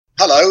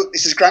Hello,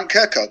 this is Grant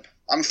Kirkhope.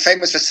 I'm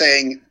famous for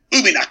saying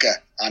Ubinaka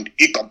and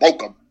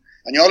Ikabokum.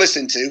 And you're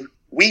listening to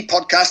We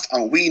Podcast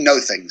and We Know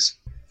Things.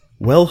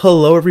 Well,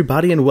 hello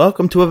everybody, and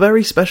welcome to a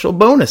very special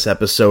bonus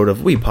episode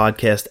of We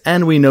Podcast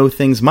and We Know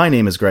Things. My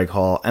name is Greg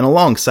Hall, and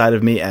alongside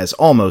of me, as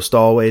almost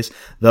always,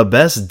 the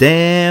best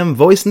damn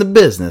voice in the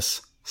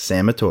business,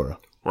 Sam Matura.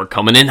 We're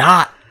coming in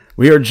hot.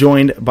 We are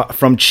joined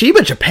from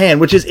Chiba, Japan,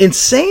 which is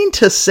insane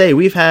to say.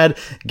 We've had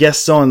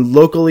guests on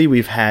locally,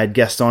 we've had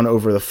guests on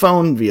over the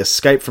phone via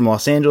Skype from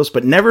Los Angeles,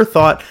 but never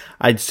thought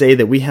I'd say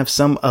that we have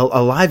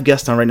a live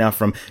guest on right now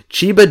from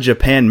Chiba,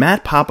 Japan.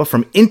 Matt Papa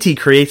from Inti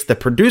Creates, the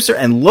producer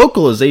and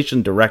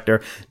localization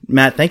director.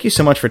 Matt, thank you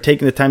so much for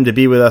taking the time to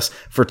be with us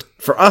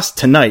for us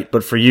tonight,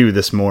 but for you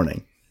this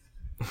morning.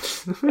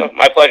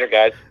 My pleasure,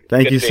 guys.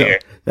 Thank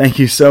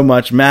you so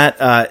much. Matt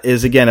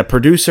is, again, a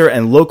producer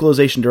and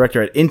localization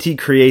director at Inti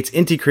Creates.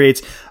 Inti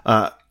Creates,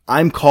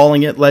 I'm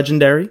calling it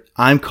legendary.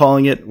 I'm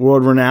calling it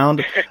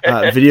world-renowned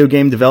video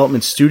game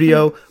development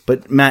studio.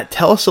 But, Matt,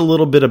 tell us a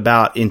little bit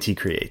about Inti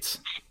Creates.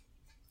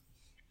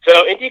 So,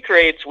 Inti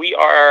Creates,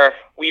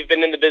 we've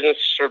been in the business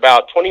for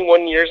about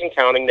 21 years and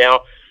counting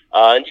now.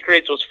 Inti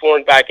Creates was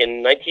formed back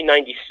in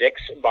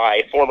 1996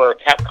 by former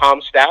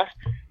Capcom staff,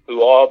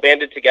 who all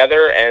banded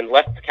together and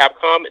left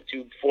Capcom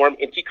to form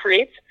Inti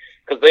Creates,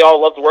 because they all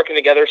loved working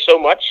together so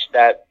much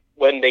that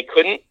when they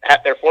couldn't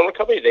at their former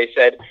company, they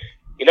said,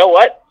 you know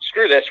what,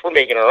 screw this, we're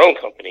making our own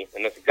company.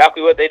 And that's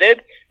exactly what they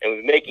did, and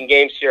we've been making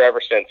games here ever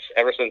since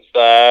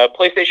the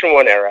PlayStation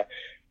 1 era.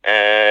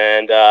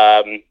 And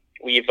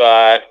we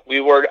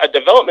were a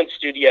development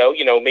studio,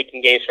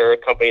 making games for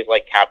companies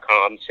like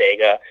Capcom,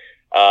 Sega,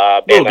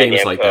 Bandai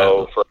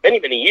Namco like for many,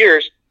 many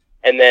years.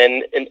 And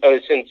then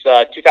since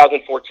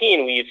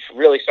 2014, we've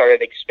really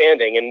started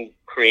expanding and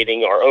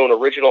creating our own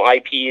original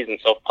IPs and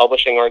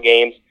self-publishing our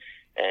games.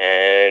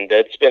 And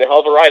it's been a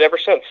hell of a ride ever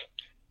since.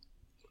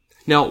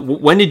 Now,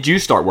 when did you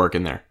start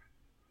working there?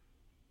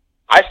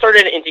 I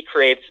started at Inti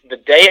Creates the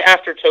day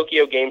after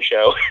Tokyo Game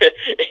Show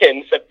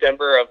in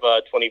September of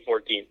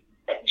 2014.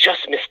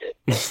 Just missed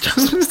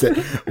it.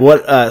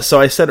 What?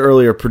 So I said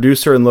earlier,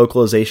 producer and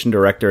localization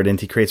director at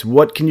Inti Creates.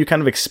 What can you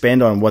kind of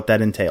expand on what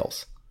that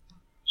entails?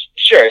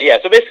 Sure, yeah.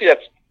 So basically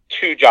that's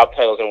two job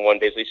titles in one,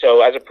 basically.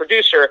 So as a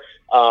producer,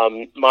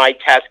 my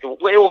task, it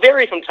will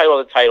vary from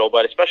title to title,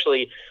 but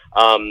especially,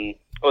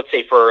 let's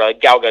say for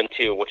Galgun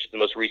 2, which is the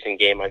most recent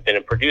game I've been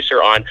a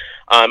producer on,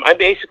 I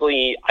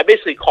basically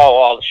call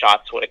all the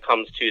shots when it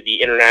comes to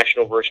the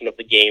international version of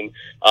the game.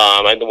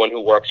 I'm the one who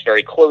works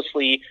very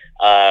closely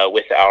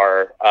with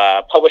our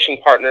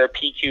publishing partner,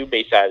 PQ,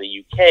 based out of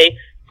the UK,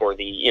 for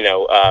the,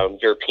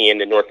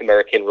 European and North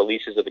American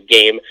releases of the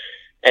game.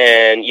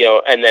 And,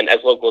 and then as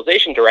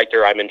localization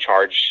director, I'm in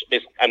charge.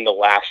 I'm the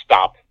last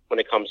stop when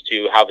it comes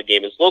to how the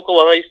game is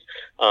localized.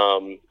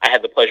 I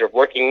had the pleasure of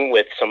working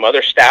with some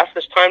other staff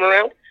this time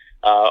around.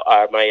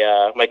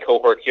 My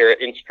cohort here at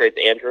Inti Creates,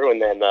 Andrew, and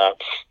then a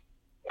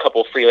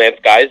couple freelance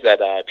guys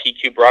that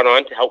PQ brought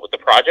on to help with the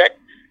project.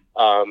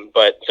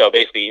 But so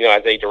basically,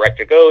 as a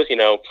director goes,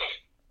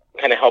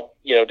 kind of help,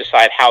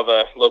 decide how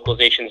the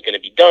localization is going to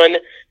be done.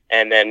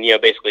 And then,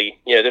 basically,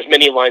 there's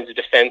many lines of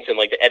defense in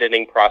like the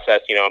editing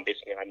process.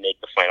 I make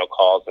the final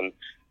calls and,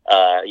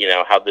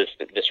 how this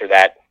or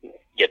that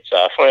gets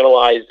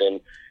finalized.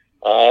 And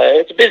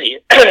it's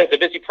a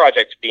busy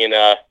project being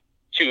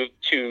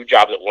two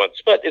jobs at once,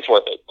 but it's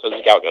worth it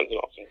because Galgun's an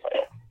awesome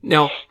title.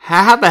 Now,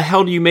 how the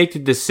hell do you make the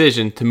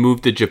decision to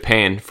move to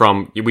Japan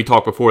from? We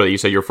talked before that you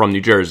said you're from New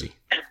Jersey.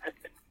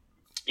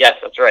 Yes,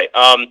 that's right.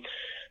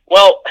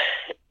 Well,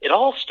 it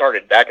all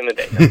started back in the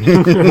day.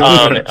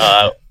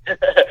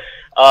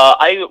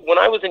 When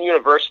I was in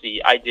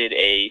university, I did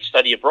a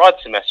study abroad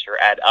semester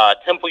at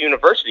Temple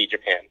University,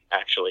 Japan,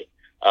 actually.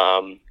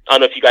 I don't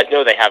know if you guys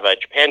know they have a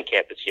Japan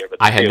campus here,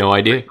 but I had no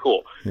idea. Pretty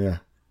cool.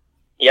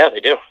 Yeah,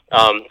 they do.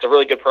 It's a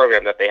really good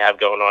program that they have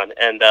going on.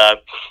 And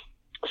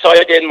so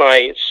I did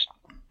my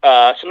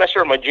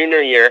semester of my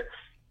junior year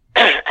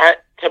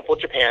at Temple,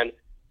 Japan,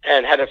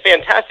 and had a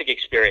fantastic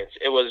experience.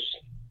 It was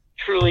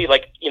truly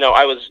like,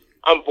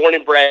 I'm born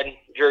and bred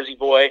Jersey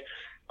boy.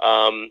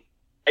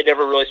 I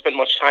never really spent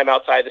much time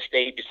outside the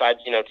state besides,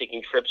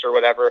 taking trips or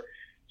whatever.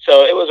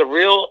 So it was a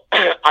real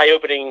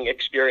eye-opening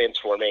experience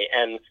for me.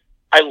 And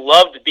I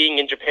loved being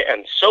in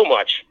Japan so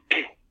much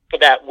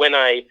that when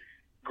I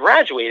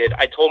graduated,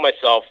 I told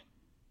myself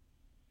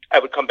I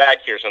would come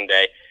back here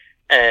someday.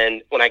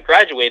 And when I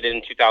graduated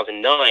in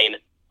 2009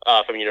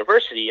 from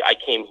university, I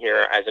came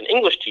here as an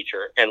English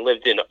teacher and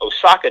lived in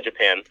Osaka,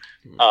 Japan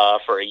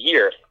for a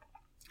year.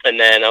 And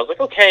then I was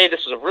like, okay,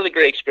 this was a really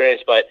great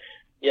experience, but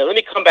let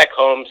me come back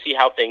home, see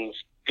how things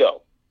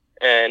go.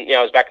 And,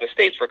 I was back in the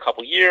States for a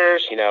couple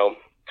years,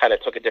 kind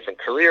of took a different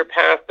career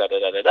path,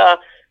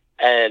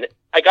 And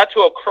I got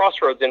to a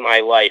crossroads in my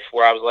life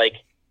where I was like,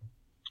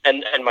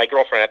 and my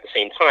girlfriend at the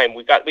same time,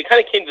 we kind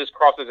of came to this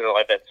crossroads in our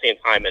life at the same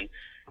time, and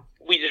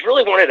we just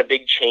really wanted a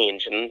big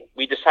change. And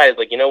we decided,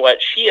 like, you know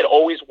what? She had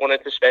always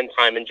wanted to spend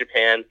time in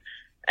Japan,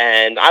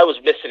 and I was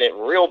missing it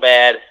real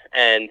bad.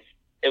 And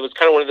it was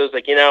kind of one of those,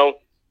 like,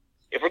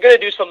 if we're going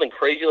to do something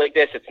crazy like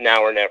this, it's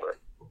now or never.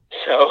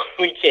 So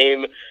we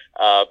came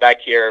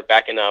back here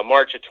back in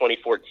March of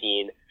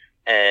 2014,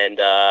 and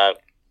that's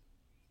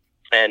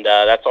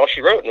all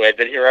she wrote. And I've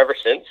been here ever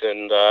since,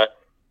 and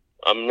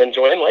I'm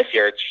enjoying life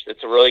here.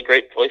 It's a really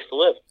great place to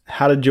live.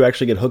 How did you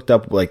actually get hooked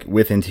up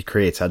with Inti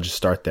Creates? How'd you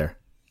start there?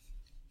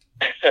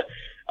 Do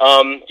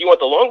you want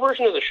the long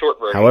version or the short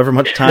version? However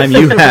much time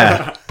you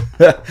have.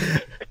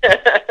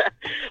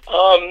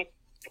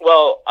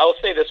 Well, I'll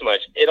say this much.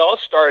 It all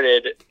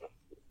started as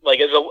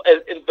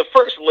the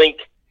first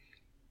link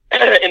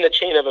in the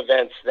chain of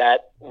events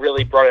that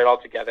really brought it all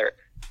together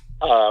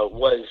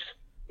was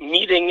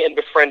meeting and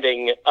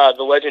befriending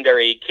the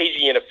legendary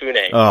Keiji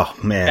Inafune. Oh,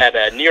 man.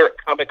 At New York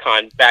Comic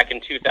Con back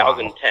in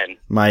 2010. Wow.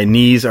 My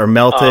knees are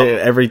melted.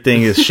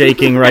 Everything is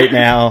shaking right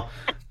now.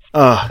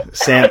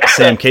 Sam,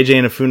 Keiji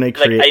Inafune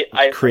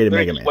created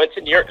Mega Man. Went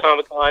to New York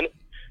Comic Con,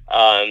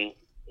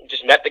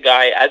 just met the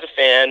guy as a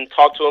fan,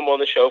 talked to him on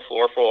the show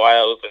floor for a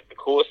while. It was like the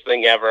coolest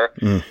thing ever.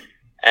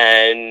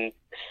 And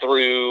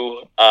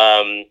through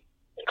a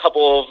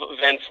couple of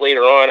events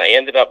later on, I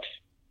ended up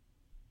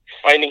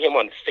finding him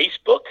on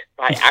Facebook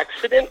by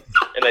accident,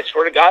 and I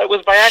swear to God it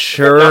was by accident.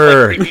 Sure.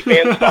 Not like creepy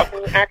fan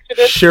stalking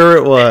accident. Sure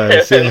it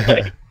was.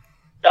 Like,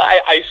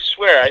 I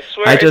swear.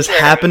 I just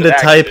happened to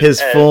type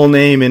his full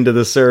name into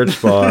the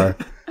search bar.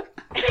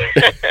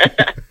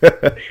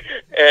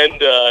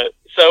 And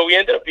so we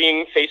ended up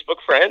being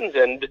Facebook friends,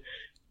 and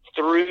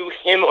through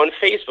him on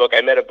Facebook,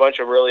 I met a bunch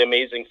of really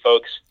amazing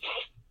folks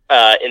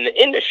in the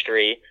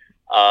industry,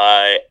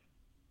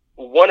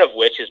 one of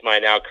which is my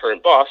now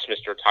current boss,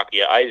 Mr.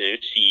 Takuya Aizu,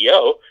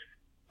 CEO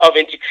of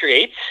Inti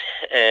Creates,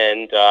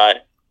 and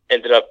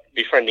ended up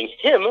befriending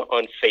him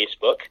on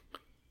Facebook.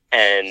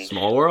 And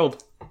small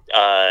world.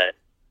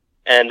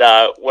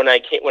 When I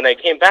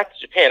came back to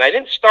Japan, I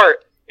didn't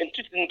start in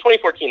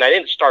 2014. I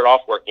didn't start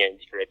off working at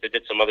Inti Creates. I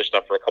did some other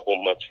stuff for a couple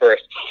of months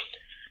first.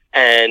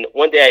 And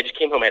one day I just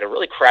came home. I had a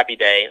really crappy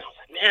day, and I was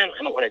like, "Man,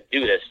 I don't want to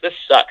do this. This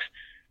sucks."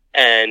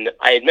 And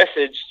I had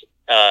messaged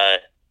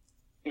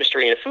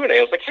Mr. Inafune.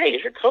 I was like, "Hey,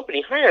 is your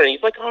company hiring?"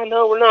 He's like, "Oh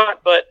no, we're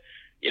not, but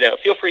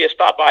feel free to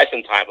stop by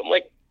sometime." I'm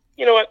like,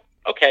 "You know what?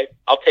 Okay,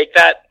 I'll take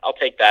that.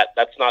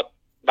 That's not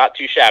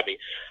too shabby."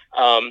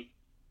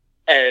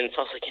 And so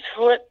I was like, "You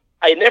know what?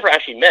 I had never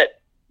actually met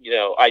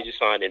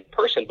Aizu-san in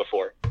person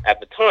before at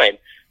the time,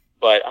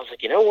 but I was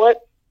like, you know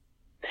what?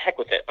 The heck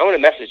with it. I want to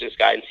message this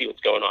guy and see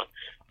what's going on."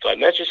 So I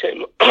messaged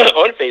him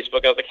on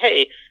Facebook. I was like,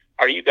 "Hey,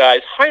 are you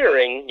guys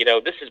hiring?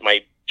 This is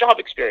my job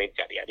experience,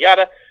 yada, yada,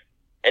 yada."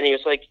 And he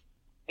was like,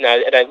 "No,"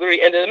 and I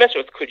literally ended the message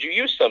with, "Could you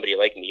use somebody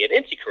like me at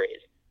Inti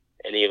Creates?"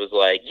 And he was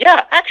like,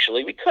 "Yeah,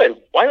 actually, we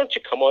could. Why don't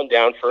you come on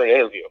down for an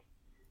interview?"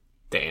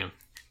 Damn.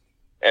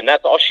 And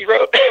that's all she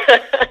wrote.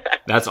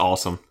 That's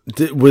awesome.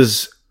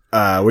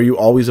 Were you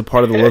always a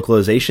part of the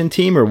localization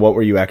team, or what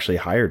were you actually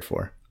hired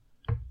for?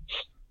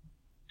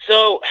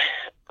 So,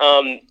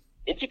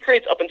 Inti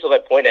Creates up until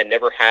that point, I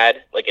never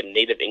had like a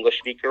native English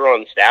speaker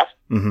on staff,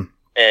 mm-hmm.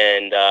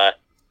 and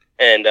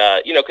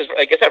because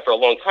like I said, for a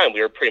long time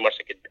we were pretty much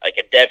like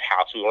a dev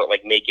house. We weren't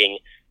like making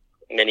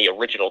many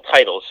original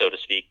titles, so to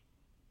speak.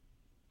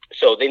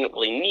 So they didn't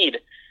really need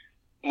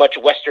much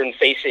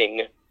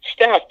Western-facing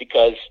staff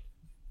because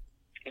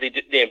they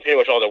pretty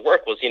much all their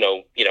work was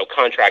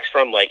contracts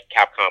from like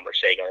Capcom or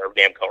Sega or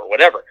Namco or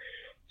whatever.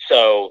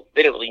 So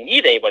they didn't really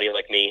need anybody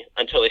like me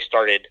until they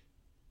started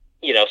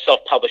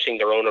self-publishing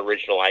their own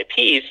original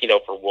IPs,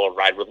 for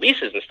worldwide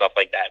releases and stuff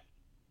like that.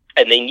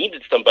 And they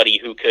needed somebody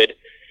who could,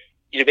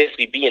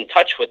 basically be in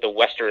touch with the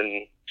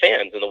Western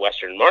fans in the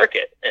Western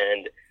market.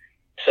 And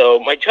so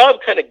my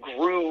job kind of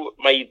grew,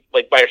 my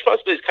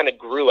responsibilities kind of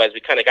grew as we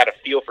kind of got a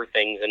feel for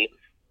things and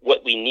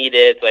what we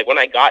needed. Like when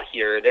I got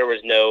here, there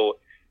was no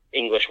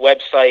English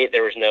website,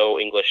 there was no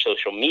English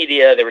social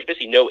media, there was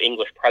basically no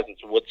English presence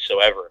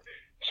whatsoever.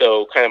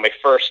 So kind of my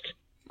first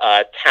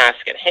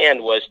task at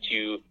hand was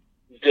to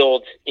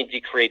build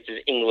Inti Creates'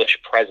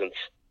 English presence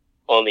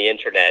on the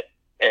internet.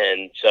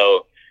 And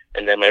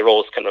then my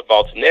roles kind of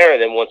evolved from there.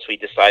 And then once we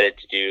decided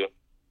to do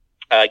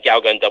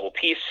Galgun Double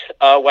Peace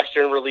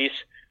Western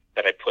release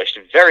that I pushed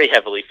very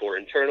heavily for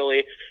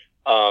internally,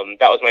 that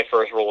was my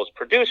first role as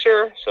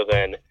producer. So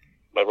then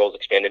my roles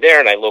expanded there,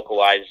 and I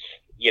localized,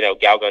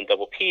 Galgun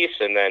Double Peace,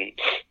 and then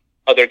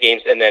other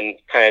games, and then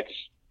that's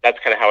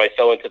kind of how I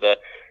fell into the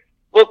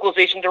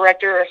localization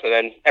director. So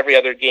then every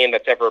other game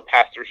that's ever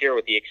passed through here,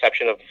 with the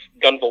exception of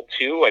Gunvolt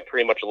 2, I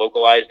pretty much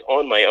localized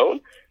on my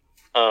own.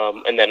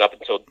 And then up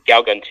until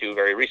Galgun 2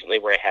 very recently,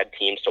 where I had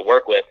teams to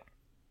work with.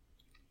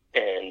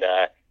 And,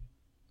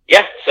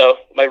 so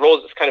my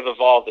roles just kind of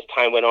evolved as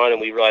time went on,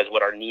 and we realized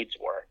what our needs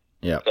were.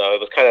 Yeah. So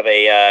it was kind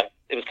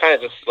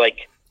of just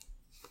like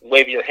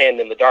wave your hand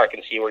in the dark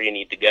and see where you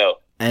need to go.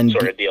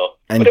 Sort of deal.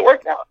 But it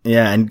worked out.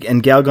 Yeah, and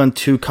Galgun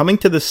 2 coming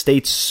to the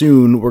States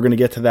soon. We're going to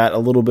get to that a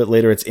little bit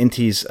later. It's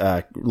Inti's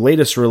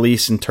latest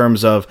release in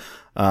terms of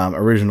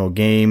original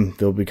game.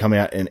 They'll be coming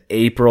out in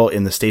April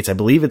in the States. I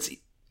believe it's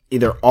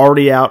either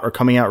already out or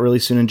coming out really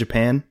soon in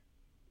Japan.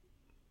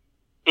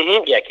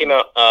 Yeah, it came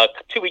out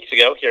 2 weeks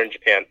ago here in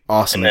Japan.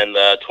 Awesome. And then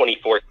the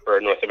 24th for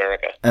North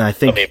America. And I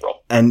think of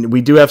April. And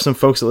we do have some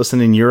folks that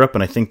listen in Europe,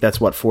 and I think that's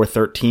what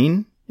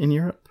 413 in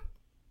Europe.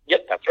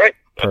 Yep, that's right.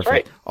 That's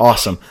Perfect. right.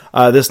 Awesome.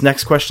 This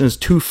next question is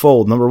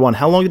twofold. Number one,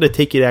 how long did it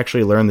take you to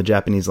actually learn the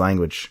Japanese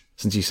language?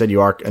 Since you said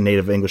you are a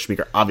native English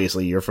speaker,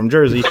 obviously you're from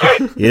Jersey.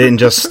 You didn't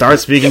just start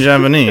speaking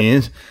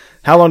Japanese.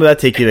 How long did that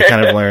take you to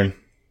kind of learn?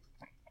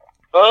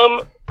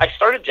 I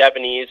started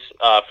Japanese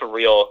for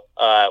real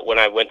when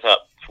I went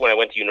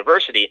to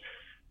university,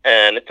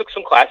 and I took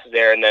some classes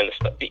there, and then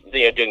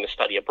doing the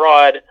study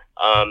abroad.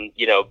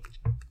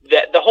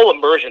 The whole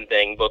immersion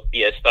thing, both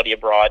via study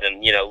abroad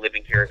and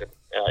living here as an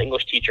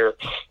English teacher,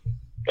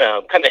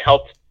 kind of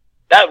helped.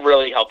 That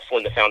really helped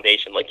form the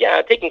foundation. Like,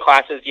 yeah, taking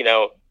classes,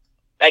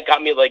 that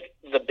got me like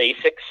the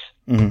basics,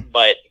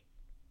 but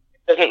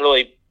it doesn't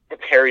really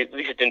prepare you. At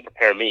least it didn't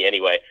prepare me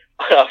anyway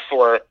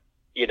for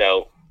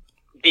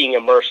being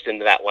immersed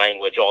into that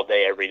language all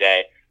day, every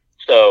day.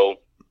 So,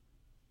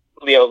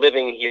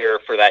 living here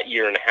for that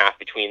year and a half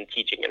between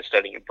teaching and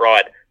studying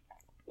abroad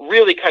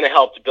really kind of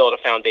helped build a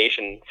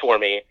foundation for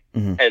me.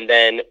 And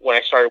then when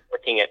I started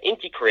working at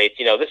Inky Creates,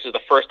 this is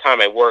the first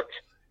time I worked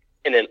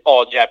in an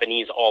all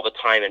Japanese all the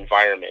time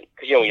environment.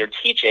 Because, when you're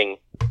teaching,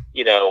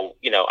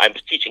 I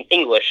was teaching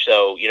English,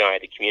 so, I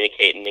had to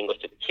communicate in English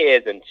to the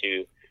kids and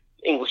to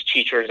English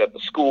teachers at the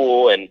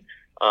school. And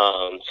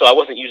so I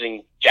wasn't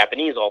using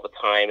Japanese all the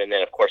time. And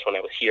then, of course, when I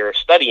was here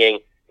studying,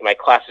 my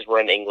classes were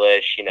in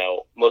English.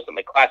 Most of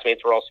my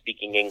classmates were all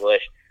speaking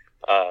English.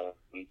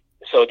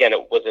 So, again,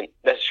 it wasn't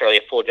necessarily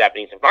a full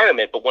Japanese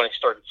environment. But when I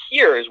started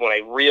here is when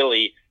I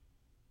really,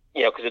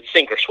 because it's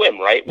sink or swim,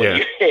 right?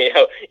 When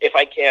if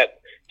I can't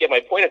get my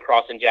point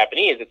across in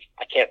Japanese,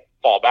 I can't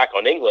fall back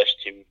on English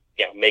to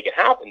make it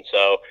happen.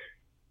 So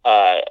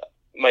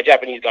my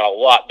Japanese got a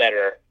lot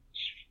better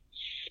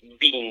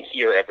being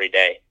here every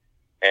day.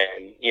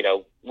 And,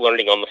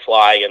 learning on the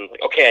fly and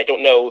okay, I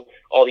don't know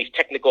all these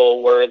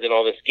technical words and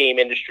all this game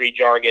industry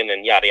jargon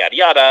and yada,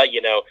 yada,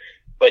 yada,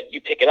 but you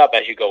pick it up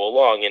as you go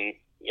along. And,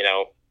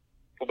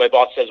 when my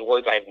boss says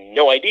words I have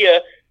no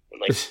idea, I'm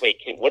like,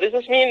 wait, what does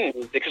this mean?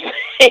 And explains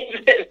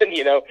it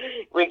and,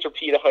 rinse,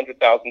 repeat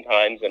 100,000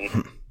 times. And,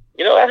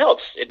 that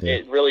helps.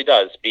 It really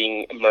does,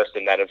 being immersed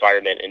in that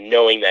environment and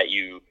knowing that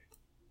you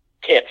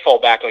can't fall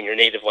back on your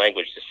native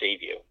language to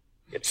save you.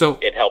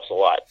 It helps a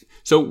lot.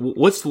 So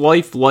what's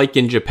life like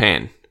in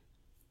Japan?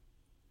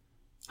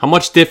 How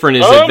much different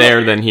is it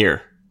there than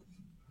here?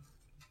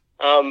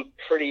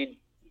 Pretty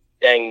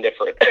dang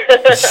different.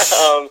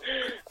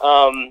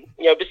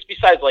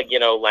 Besides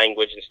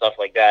language and stuff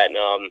like that,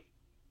 and,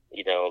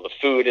 the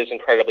food is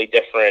incredibly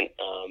different.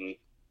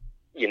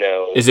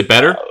 Is it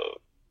better?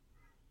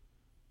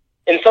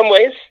 In some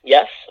ways,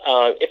 yes.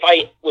 If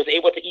I was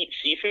able to eat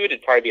seafood,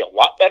 it'd probably be a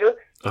lot better.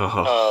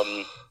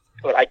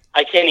 But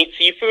I can't eat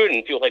seafood,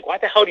 and feel like, why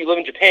the hell do you live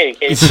in Japan and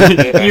can't eat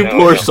seafood? You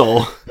poor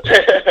soul.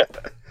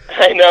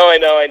 I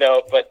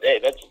know. But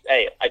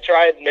hey, I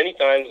tried many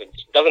times. It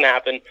just doesn't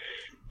happen.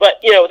 But,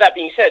 with that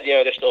being said,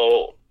 there's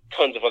still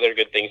tons of other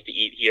good things to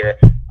eat here.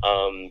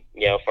 From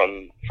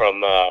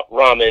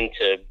ramen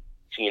to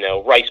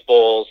rice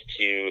bowls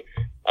to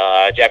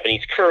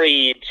Japanese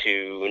curry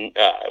to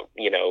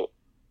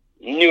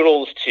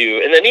noodles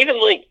to, and then even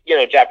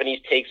Japanese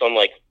takes on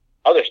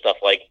other stuff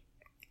like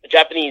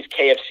Japanese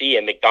KFC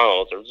and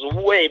McDonald's are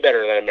way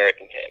better than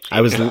American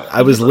KFC.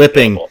 I was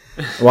lipping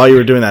while you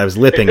were doing that. I was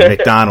lipping at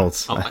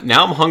McDonald's.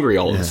 Now I'm hungry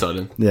all of a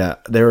sudden. Yeah,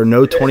 there are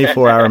no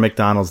 24-hour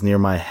McDonald's near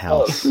my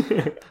house.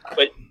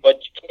 But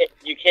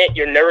you can't.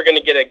 You're never going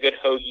to get a good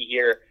hoagie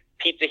here.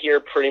 Pizza here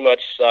pretty much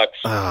sucks.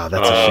 Ah,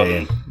 that's a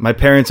shame. My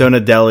parents own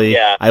a deli.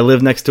 Yeah. I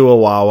live next to a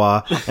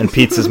Wawa, and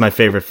pizza's my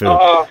favorite food.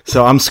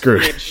 So I'm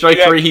screwed. Strike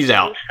three, he's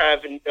out. You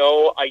have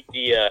no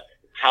idea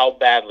how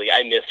badly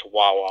I miss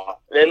Wawa.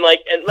 And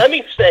let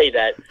me say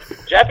that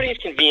Japanese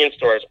convenience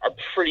stores are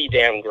pretty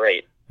damn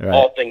great,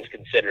 all things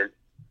considered.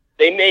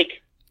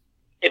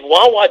 If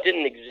Wawa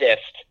didn't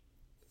exist,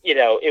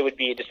 it would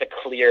be just a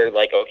clear,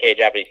 okay,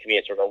 Japanese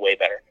convenience stores are way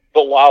better.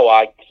 But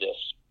Wawa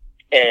exists.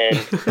 And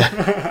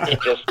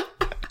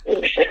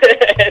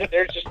and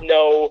there's just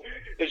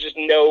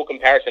no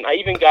comparison. I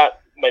even got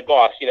my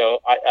boss,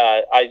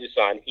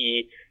 Aizu-san,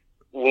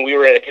 when we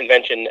were at a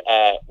convention,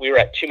 we were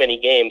at Too Many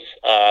Games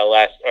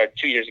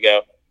 2 years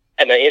ago,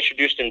 and I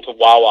introduced him to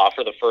Wawa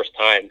for the first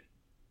time,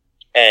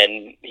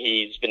 and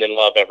he's been in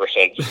love ever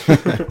since.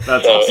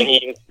 That's awesome.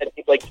 And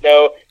he's like,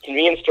 no,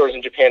 convenience stores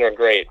in Japan are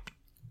great,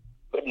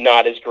 but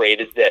not as great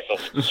as this. I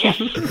was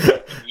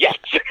like, yes.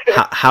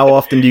 How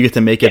often do you get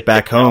to make it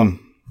back home?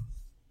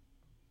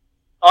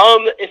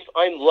 If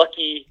I'm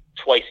lucky,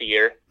 twice a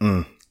year.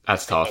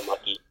 That's tough. I'm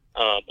lucky.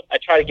 I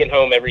try to get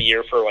home every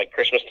year for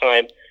Christmas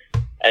time.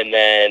 And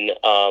then,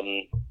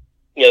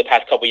 the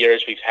past couple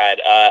years, we've had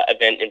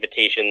event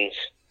invitations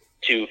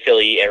to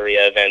Philly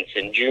area events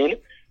in June.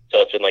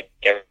 So it's been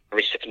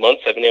every 6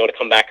 months I've been able to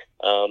come back.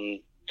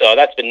 So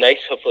that's been nice.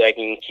 Hopefully I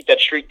can keep that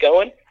streak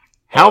going.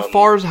 How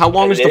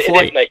long is the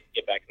flight? It is nice to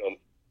get back home.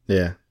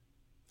 Yeah.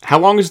 How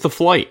long is the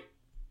flight?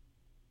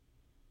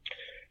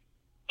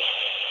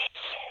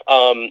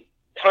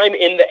 Time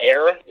in the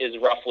air is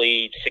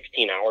roughly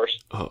 16 hours.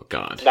 Oh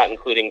God! Not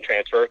including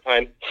transfer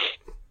time.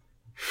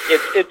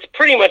 It's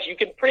pretty much, you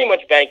can pretty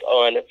much bank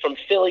on from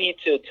Philly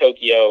to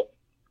Tokyo.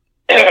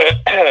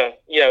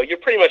 You're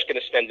pretty much going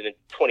to spend it in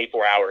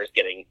 24 hours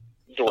getting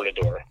door to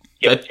door.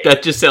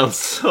 That just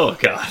sounds. Oh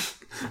God!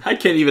 I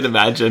can't even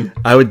imagine.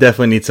 I would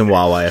definitely need some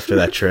Wawa after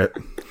that trip.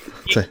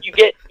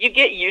 You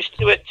get used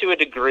to it to a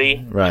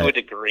degree, right.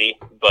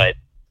 but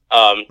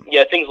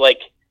things like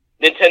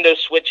Nintendo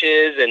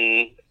Switches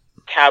and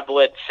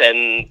tablets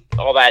and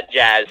all that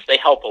jazz, they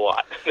help a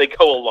lot. They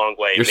go a long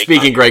way. You're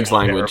speaking Greg's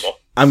language. Terrible.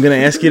 I'm going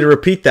to ask you to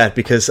repeat that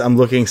because I'm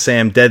looking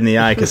Sam dead in the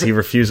eye because he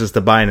refuses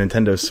to buy a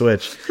Nintendo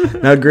Switch.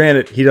 Now,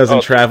 granted, he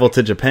doesn't travel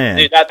to Japan.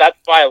 Dude, that's a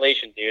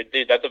violation, dude.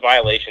 Dude, that's a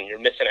violation. You're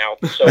missing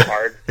out so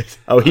hard.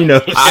 Oh, he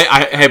knows. But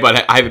I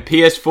have a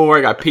PS4,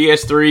 I got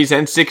PS3s,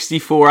 and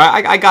 64.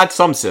 I got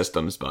some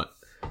systems, but...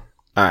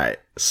 All right,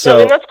 so...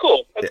 No, that's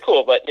cool. That's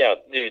cool, but,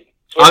 dude...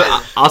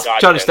 I'll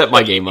try to step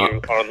my game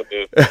up. On the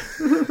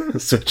booth.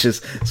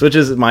 Switch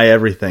is my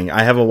everything.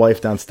 I have a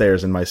wife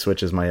downstairs, and my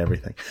Switch is my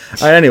everything.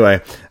 All right,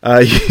 anyway,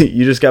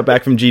 you just got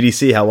back from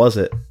GDC. How was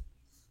it?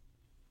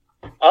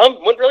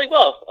 Went really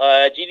well.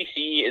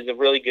 GDC is a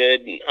really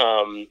good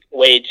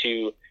way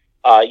to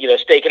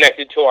stay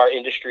connected to our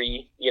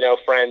industry,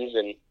 friends,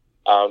 and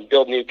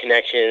build new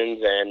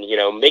connections,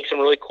 and make some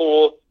really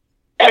cool.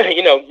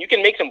 You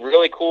can make some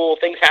really cool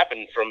things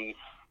happen from.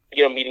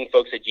 Meeting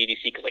folks at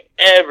GDC, because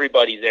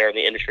everybody's there in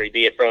the industry,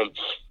 be it from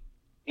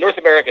North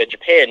America,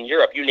 Japan,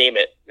 Europe, you name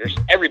it.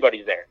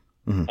 Everybody's there.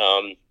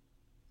 Mm-hmm.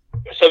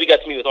 So we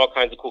got to meet with all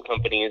kinds of cool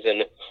companies,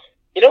 and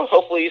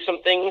hopefully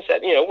some things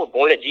that were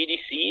born at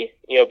GDC,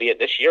 be it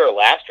this year or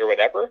last or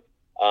whatever,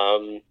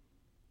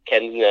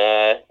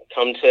 can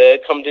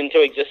come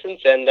into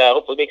existence and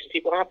hopefully make some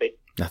people happy.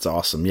 That's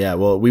awesome. Yeah.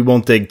 Well, we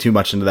won't dig too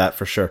much into that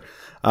for sure.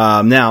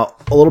 Now,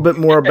 a little bit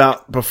more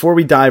about, before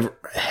we dive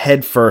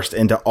head first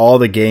into all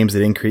the games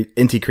that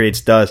Inti Creates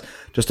does,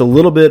 just a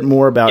little bit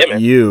more about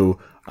you.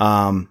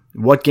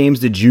 What games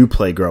did you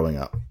play growing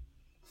up?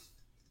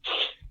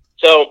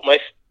 So my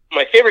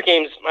favorite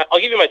games, I'll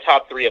give you my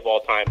top 3 of all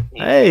time.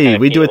 Hey,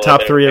 we do a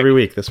top 3 every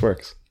week. This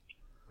works.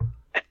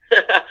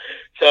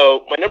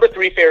 So my number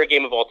 3 favorite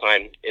game of all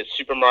time is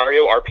Super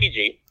Mario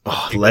RPG.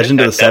 Oh,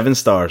 Legend of the Seven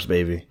Stars,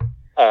 baby.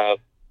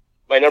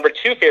 My number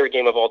 2 favorite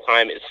game of all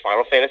time is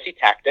Final Fantasy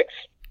Tactics.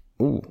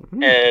 Ooh.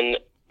 And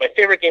my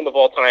favorite game of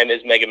all time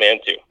is Mega Man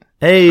 2.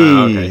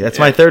 Hey, that's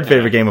my 3rd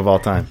favorite game of all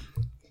time.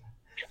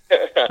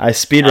 I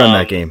speedrun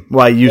that game.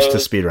 Well, I used to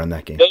speedrun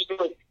that game. Those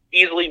were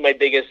easily my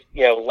biggest,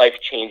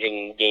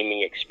 life-changing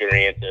gaming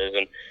experiences.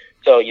 And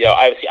so,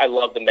 obviously I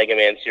love the Mega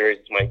Man series.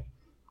 It's my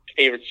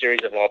favorite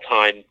series of all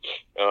time,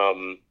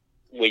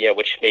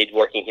 which made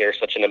working here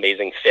such an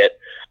amazing fit.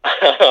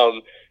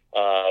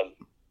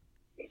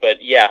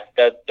 But yeah,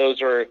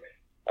 those are,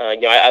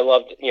 I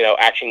loved,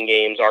 action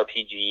games,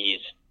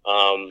 RPGs.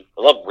 I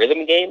love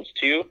rhythm games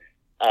too.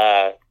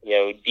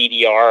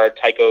 DDR,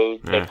 Taiko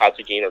no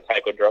Tatsujin, or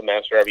Taiko Drum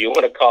Master, whatever you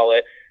want to call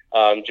it.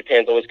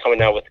 Japan's always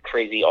coming out with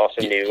crazy,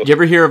 awesome new. You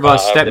ever hear of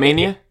Step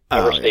Mania?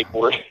 I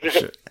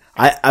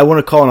want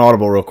to call an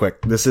audible real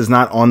quick. This is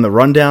not on the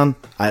rundown.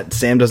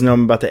 Sam doesn't know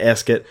I'm about to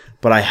ask it,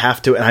 but I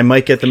have to, and I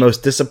might get the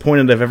most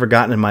disappointed I've ever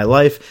gotten in my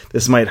life.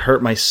 This might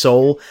hurt my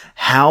soul.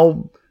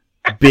 How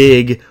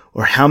big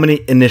or how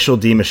many Initial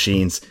D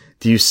machines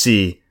do you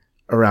see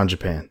around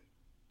Japan?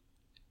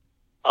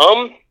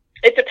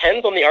 It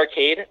depends on the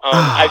arcade.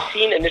 I've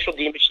seen Initial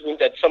D machines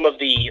at some of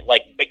the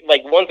like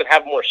ones that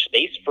have more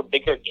space for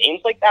bigger games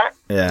like that.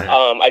 Yeah.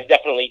 I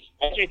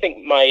actually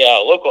think my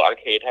local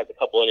arcade has a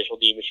couple Initial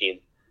D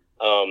machines.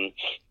 So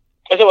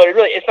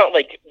it's not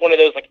like one of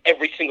those like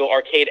every single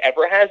arcade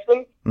ever has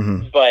them,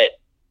 mm-hmm. but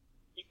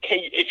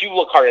if you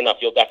look hard enough,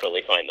 you'll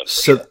definitely find them.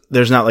 So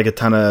there's not like a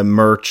ton of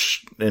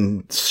merch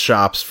and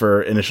shops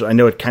for Initial. I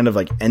know it kind of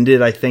like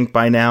ended, I think,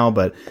 by now,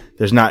 but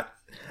there's not.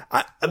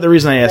 The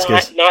reason I ask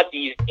is not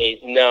these days.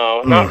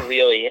 No, not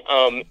really.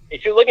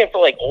 If you're looking for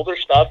like older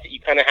stuff, you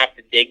kind of have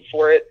to dig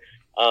for it.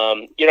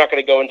 You're not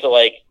going to go into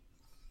like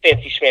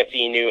fancy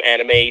schmancy new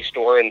anime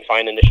store and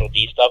find Initial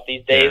D stuff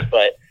these days. Yeah.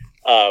 But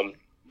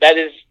that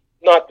is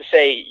not to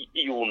say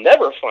you will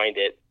never find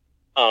it.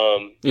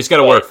 You just got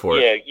to work for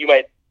it. You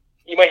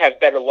might have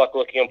better luck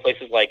looking on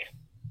places like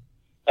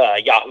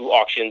Yahoo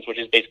Auctions, which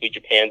is basically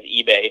Japan's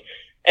eBay,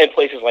 and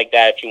places like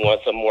that if you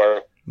want some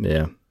more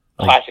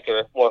classic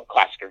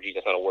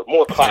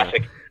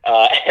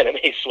anime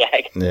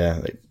swag. Yeah.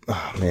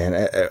 Oh,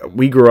 man.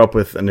 We grew up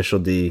with Initial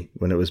D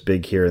when it was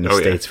big here in the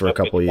States for a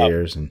couple of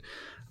years, and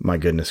my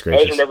goodness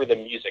gracious. I always remember the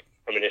music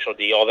from Initial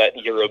D, all that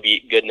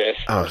Eurobeat goodness.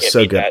 Oh,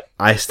 so good. That.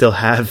 I still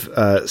have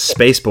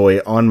Space Boy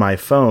on my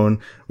phone,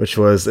 which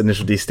was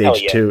Initial D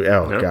Stage 2.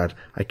 Oh, God.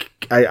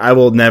 I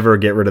will never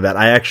get rid of that.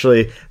 I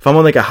actually, if I'm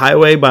on like a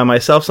highway by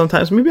myself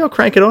sometimes, maybe I'll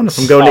crank it on if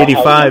I'm going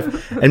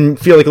 85 and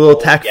feel like a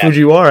little Tak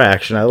Fujiwara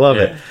action. I love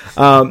it.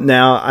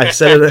 Now, I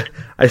said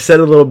it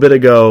a little bit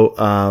ago.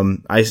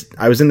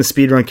 I was in the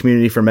speedrun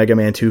community for Mega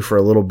Man 2 for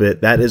a little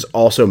bit. That is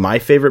also my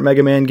favorite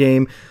Mega Man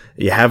game.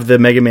 You have the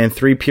Mega Man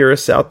 3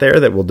 purists out there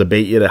that will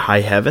debate you to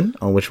high heaven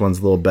on which one's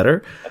a little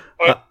better.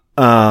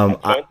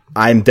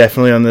 I'm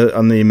definitely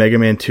on the Mega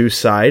Man 2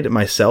 side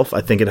myself.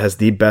 I think it has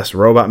the best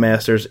Robot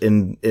Masters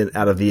in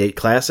out of the 8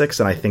 classics,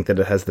 and I think that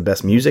it has the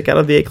best music out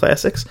of the 8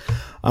 classics.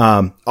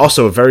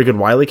 Also, a very good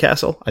Wily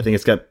Castle. I think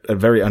it's got a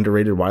very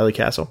underrated Wily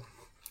Castle.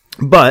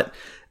 But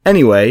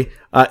anyway,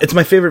 it's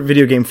my favorite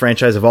video game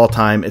franchise of all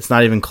time. It's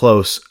not even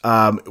close.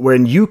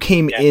 When you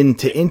came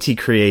into Inti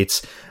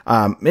Creates,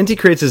 Inti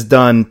Creates has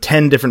done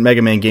 10 different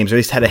Mega Man games, or at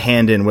least had a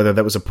hand in, whether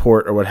that was a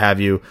port or what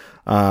have you.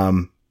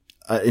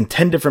 In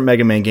 10 different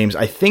Mega Man games.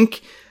 I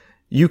think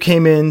you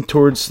came in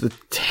towards the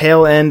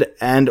tail end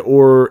and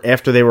or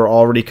after they were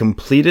already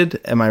completed.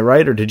 Am I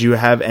right? Or did you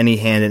have any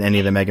hand in any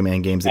of the Mega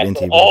Man games at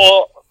Inti?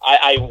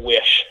 I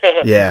wish.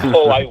 Yeah.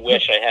 I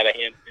wish I had a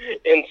hand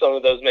in some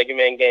of those Mega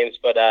Man games.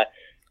 But,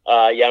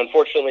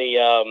 unfortunately,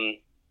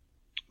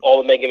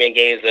 all the Mega Man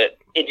games that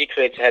Inti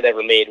Creates had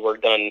ever made were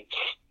done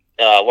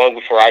long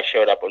before I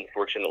showed up,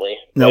 unfortunately.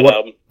 Now,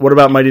 what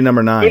about Mighty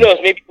Number 9? Who knows?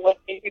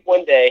 Maybe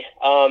one day.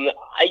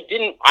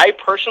 I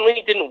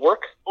personally didn't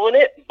work on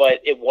it, but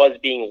it was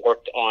being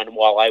worked on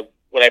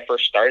when I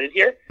first started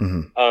here.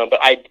 Mm-hmm. But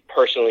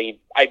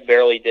I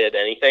barely did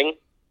anything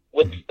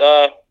with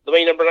the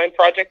Mighty Number 9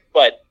 project.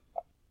 But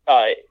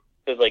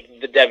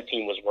the dev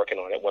team was working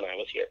on it when I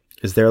was here.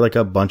 Is there like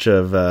a bunch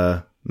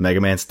of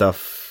Mega Man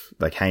stuff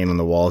like hanging on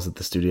the walls at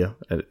the studio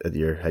at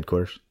your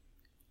headquarters?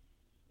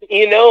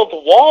 You know, the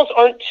walls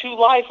aren't too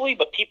lively,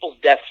 but people's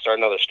desks are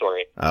another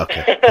story.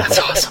 Okay, that's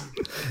awesome.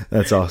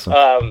 That's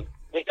awesome.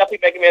 There's definitely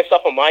Mega Man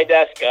stuff on my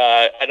desk.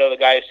 I know the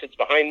guy who sits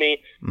behind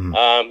me.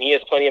 Mm-hmm. He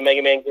has plenty of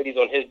Mega Man goodies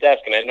on his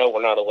desk, and I know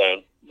we're not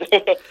alone.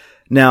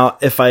 Now,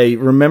 if I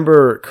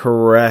remember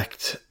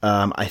correct,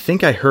 I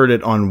think I heard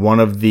it on one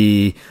of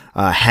the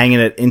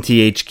Hanging at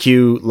Inti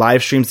HQ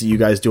live streams that you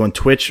guys do on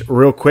Twitch.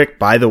 Real quick,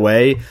 by the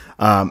way,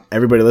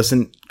 everybody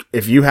listen,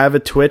 if you have a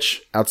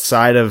Twitch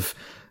outside of,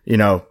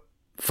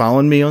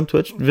 following me on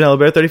Twitch, Vanilla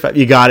Bear 35,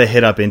 you gotta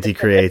hit up Inti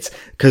Creates,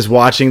 because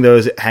watching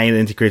those Hanging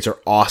at Inti Creates are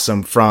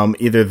awesome, from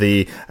either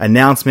the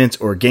announcements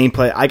or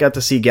gameplay. I got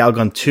to see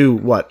Galgun 2,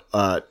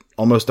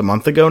 almost a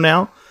month ago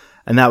now,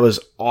 and that was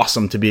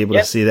awesome to be able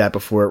to see that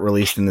before it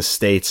released in the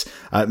States.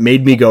 It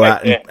made me go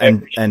out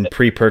and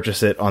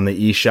pre-purchase it on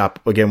the eShop.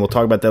 Again, we'll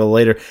talk about that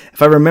later.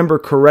 If I remember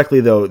correctly,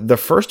 though, the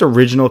first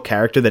original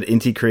character that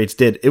Inti Creates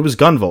did, it was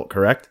Gunvolt,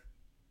 correct?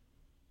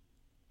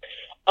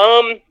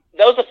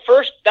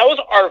 That was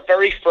our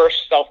very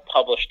first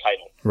self-published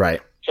title.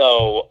 Right.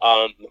 So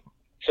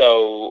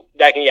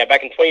back in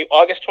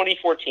August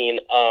 2014,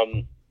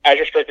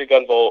 Azure Striker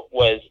Gunvolt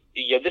was,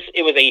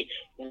 it was a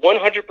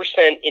 100%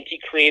 Inti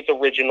Creates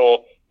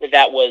original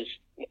that was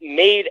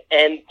made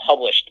and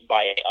published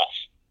by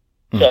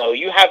us. So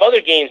you have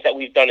other games that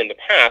we've done in the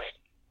past,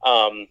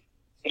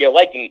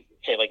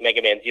 like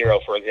Mega Man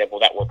Zero, for example,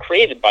 that were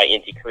created by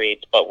Inti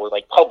Creates, but were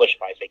published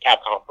by, say,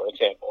 Capcom, for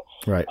example.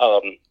 Right.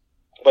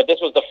 But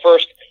this was the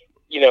first,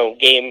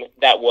 game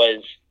that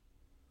was,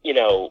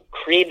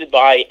 created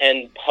by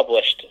and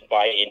published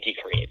by Inti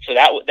Creates. So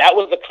that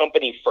was the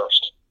company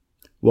first.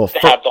 Well, to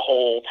have the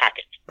whole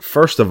package.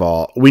 First of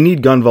all, we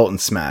need Gunvolt and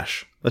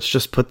Smash. Let's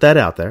just put that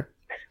out there.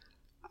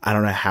 I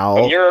don't know how.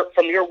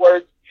 From your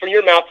words, from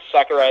your mouth to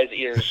Sakurai's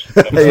ears.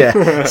 Yeah,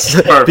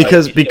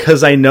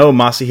 because I know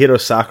Masahiro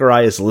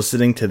Sakurai is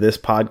listening to this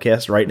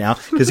podcast right now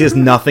because he has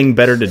nothing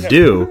better to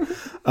do.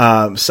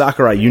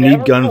 Sakurai, you need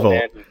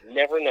Gunvolt.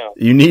 Never know.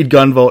 You need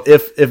Gunvolt.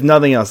 If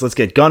nothing else, let's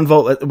get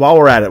Gunvolt. While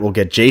we're at it, we'll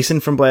get Jason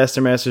from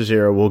Blaster Master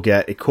Zero. We'll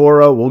get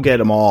Ikora. We'll get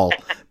them all.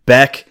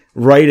 Beck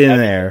right in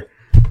there.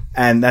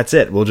 And that's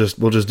it. We'll just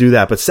do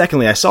that. But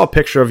secondly, I saw a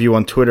picture of you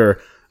on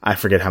Twitter. I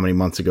forget how many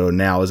months ago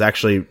now. It was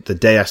actually the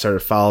day I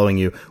started following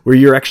you, where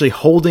you're actually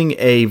holding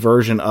a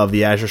version of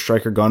the Azure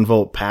Striker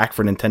Gunvolt pack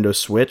for Nintendo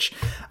Switch.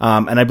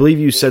 And I believe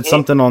you said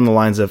something on the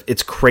lines of,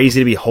 "It's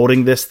crazy to be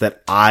holding this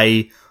that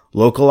I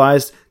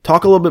localized."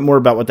 Talk a little bit more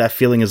about what that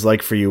feeling is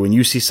like for you when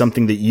you see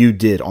something that you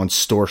did on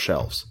store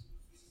shelves.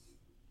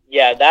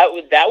 Yeah, that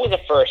was a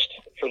first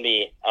for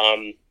me,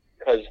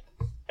 because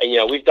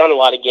we've done a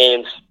lot of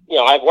games.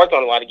 I've worked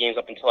on a lot of games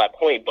up until that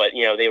point, but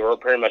they were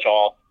pretty much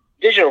all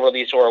digital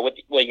release, or with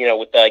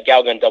the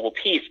Galgun Double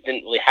Piece,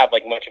 didn't really have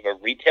much of a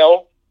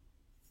retail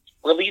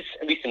release,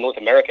 at least in North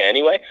America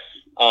anyway.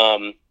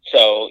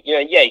 So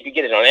you could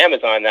get it on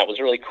Amazon. That was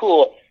really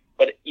cool,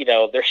 but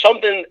there's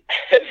something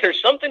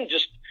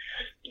just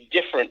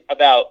different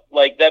about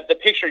that. The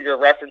picture you're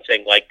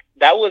referencing,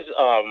 that was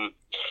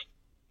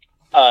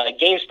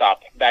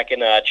GameStop back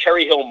in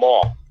Cherry Hill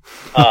Mall.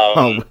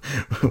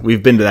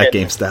 We've been to that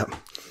GameStop.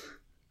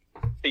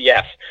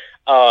 Yes.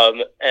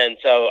 And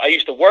so I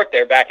used to work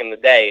there back in the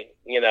day,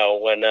 when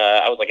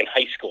I was in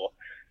high school,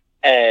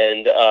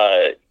 and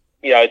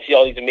I'd see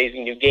all these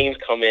amazing new games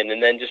come in,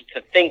 and then just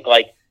to think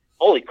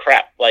holy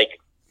crap, I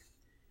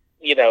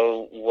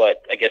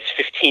guess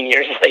 15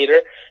 years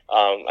later,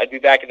 I'd be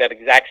back in that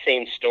exact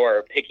same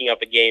store picking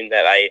up a game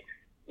that I,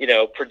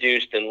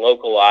 produced and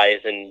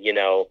localized and,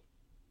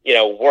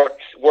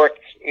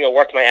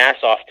 worked my ass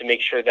off to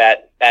make sure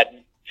that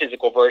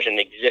physical version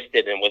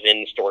existed and was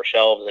in store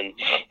shelves, and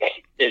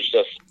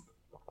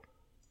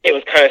it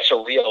was kind of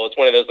surreal. It's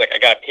one of those, like, I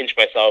gotta pinch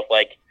myself,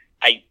 like,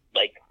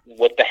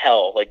 what the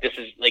hell? Like, this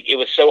is, like, it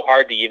was so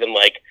hard to even,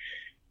 like,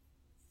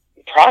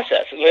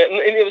 process. And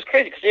it was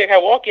crazy, because, like, I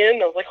walk in,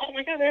 and I was like, oh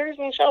my god, there it is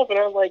on the shelf, and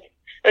I was like,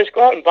 I just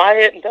go out and buy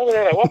it, and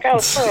I walk out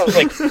of the store, and I was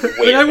like,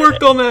 wait I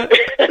worked on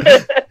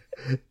that.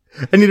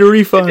 I need a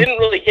refund. It didn't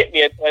really hit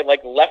me until I,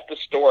 like, left the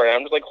store, and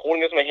I'm just, like,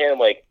 holding this in my hand, I'm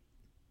like,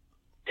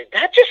 did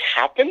that just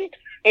happen?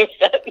 Was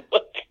that,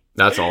 like...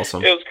 That's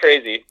awesome. It was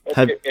crazy.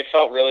 It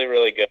felt really,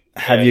 really good.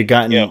 Have you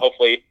gotten...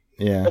 hopefully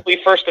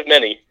first of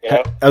many. You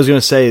know? I was going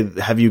to say,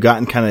 have you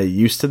gotten kind of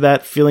used to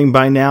that feeling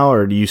by now,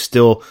 or do you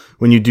still,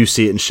 when you do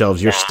see it in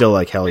shelves, you're still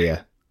like, hell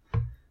yeah?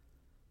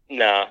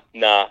 Nah.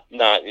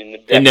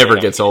 It never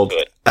gets old.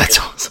 That's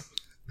awesome.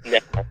 Nah.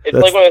 It's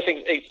like one of those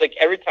things. It's like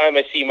every time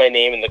I see my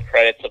name in the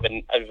credits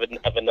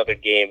of another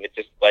game, it's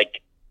just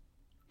like,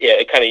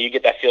 it kind of, you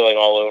get that feeling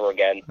all over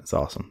again. That's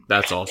awesome.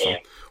 That's awesome. Yeah.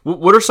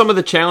 What are some of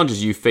the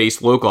challenges you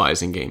face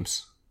localizing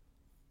games?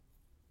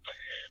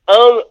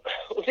 So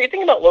you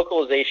think about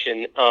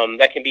localization,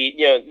 that can be,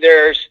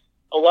 there's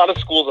a lot of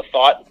schools of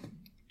thought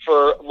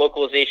for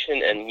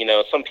localization, and,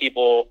 some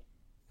people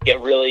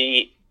get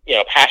really,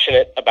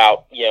 passionate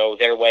about,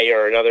 their way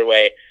or another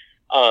way.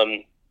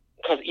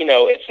 Because,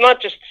 it's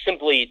not just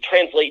simply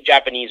translate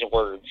Japanese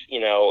words,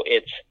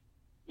 it's,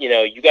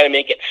 you got to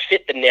make it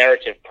fit the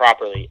narrative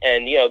properly.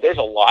 And, there's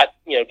a lot,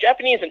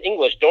 Japanese and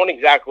English don't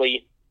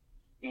exactly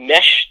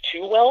mesh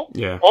too well,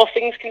 all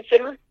things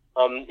considered.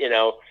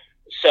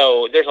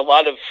 So there's a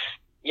lot of,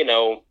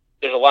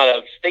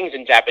 things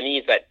in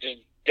Japanese that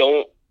just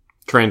don't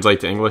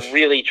translate to English.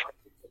 Really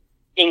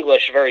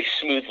English very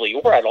smoothly,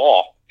 or at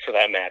all, for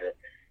that matter.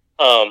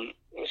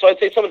 So I'd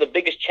say some of the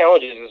biggest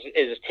challenges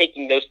is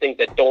taking those things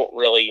that don't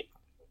really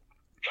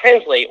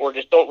translate, or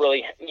just don't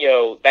really,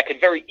 that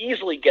could very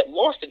easily get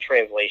lost in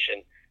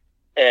translation,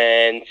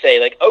 and say,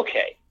 like,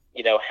 okay,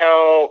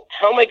 how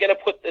am I going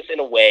to put this in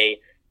a way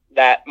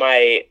that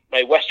my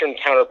Western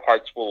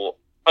counterparts will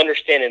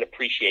understand and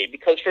appreciate?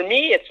 Because for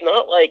me, it's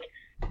not like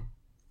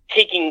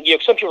taking,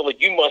 some people are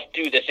like, you must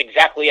do this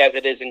exactly as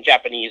it is in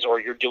Japanese, or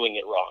you're doing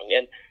it wrong.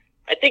 And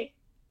I think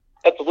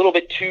that's a little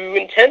bit too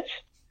intense.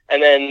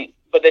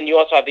 But then you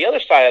also have the other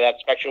side of that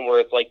spectrum,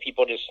 where it's like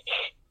people just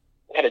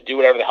kind of do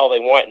whatever the hell they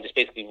want and just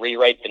basically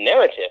rewrite the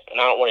narrative.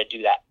 And I don't want to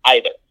do that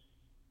either.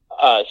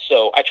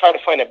 So I try to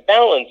find a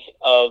balance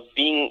of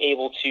being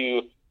able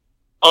to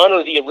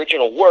honor the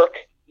original work,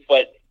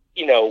 but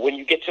when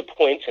you get to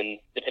points, and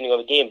depending on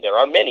the game, there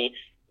are many,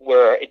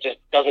 where it just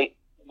doesn't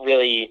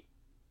really,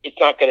 it's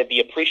not going to be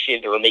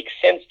appreciated or make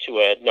sense to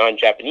a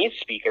non-Japanese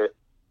speaker,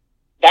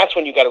 that's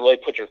when you got to really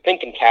put your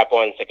thinking cap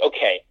on. It's like,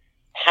 okay,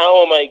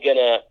 how am I going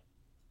to,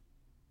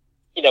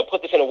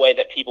 put this in a way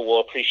that people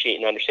will appreciate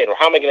and understand? Or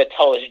how am I going to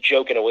tell this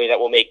joke in a way that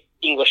will make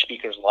English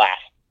speakers laugh,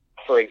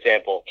 for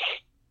example?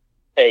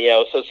 And,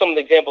 so some of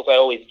the examples I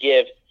always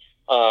give,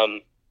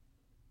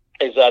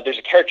 is there's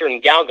a character in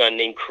Galgun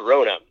named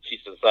Kurona. She's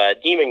this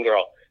demon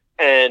girl,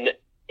 and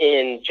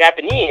in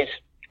Japanese,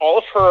 all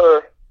of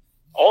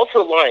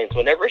her lines,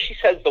 whenever she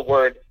says the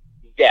word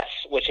 "des,"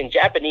 which in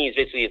Japanese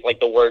basically is like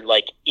the word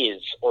like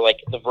 "is" or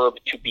like the verb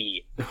 "to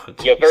be,"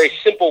 very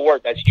simple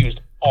word that's used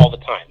all the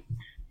time.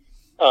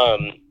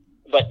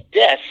 But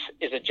 "des"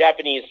 is a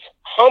Japanese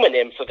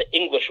homonym for the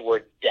English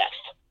word "death."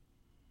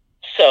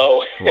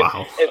 So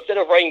instead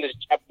of writing this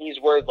Japanese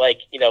word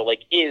like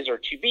like "is" or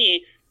 "to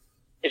be,"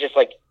 it's just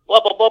like blah,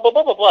 blah, blah, blah,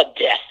 blah, blah, blah,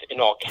 death in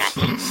all caps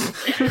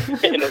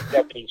in a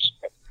Japanese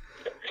script.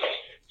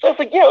 So it's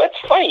like, it's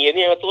funny, and,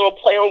 it's a little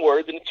play on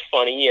words, and it's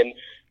funny, and,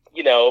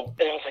 and I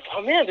was like,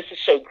 oh man, this is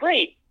so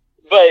great,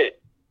 but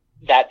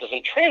that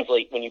doesn't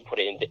translate when you put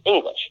it into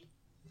English.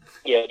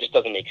 It just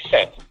doesn't make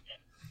sense.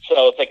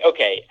 So it's like,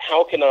 okay,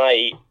 how can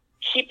I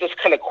keep this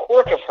kind of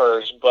quirk of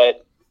hers,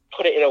 but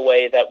put it in a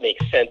way that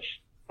makes sense,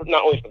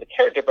 not only for the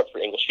character, but for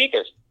English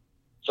speakers?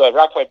 So I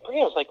racked my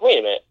brain. I was like, wait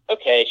a minute.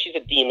 Okay, she's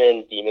a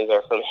demon. Demons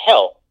are from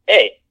hell.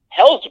 Hey,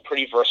 hell is a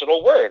pretty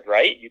versatile word,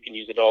 right? You can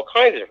use it in all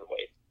kinds of different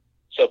ways.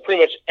 So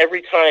pretty much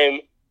every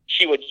time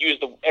she would use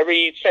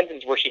every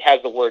sentence where she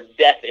has the word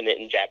death in it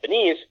in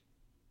Japanese,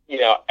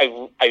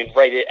 I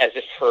write it as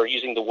if her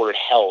using the word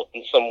hell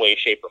in some way,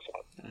 shape, or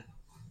form.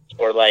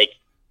 Or like,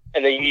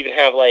 and then you even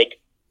have like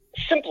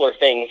simpler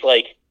things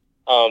like,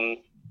 I'll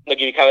give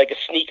you kind of like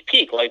a sneak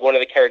peek. Like one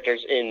of the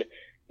characters in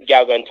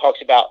Galgun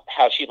talks about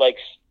how she likes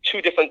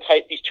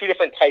these two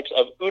different types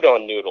of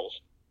udon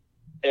noodles.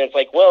 And it's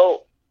like,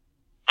 well,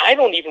 I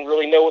don't even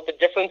really know what the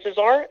differences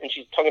are. And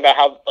she's talking about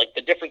how, like,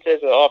 the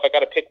differences, and if I got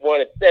to pick one,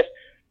 it's this.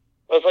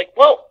 I was like,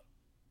 well,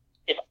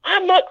 if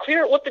I'm not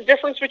clear what the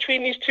difference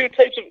between these two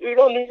types of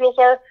udon noodles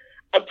are,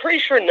 I'm pretty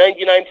sure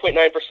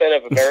 99.9%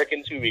 of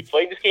Americans who be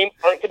playing this game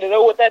aren't going to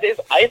know what that is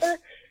either.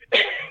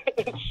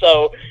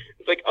 So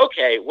it's like,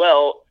 okay,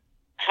 well,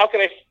 how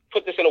can I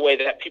put this in a way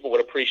that people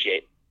would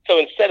appreciate? So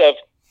instead of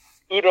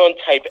udon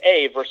type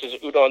A versus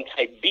udon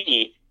type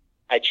B,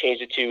 I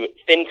changed it to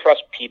thin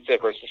crust pizza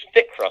versus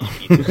thick crust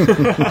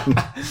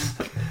pizza.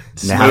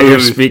 Now you're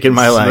speaking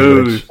my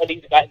language. But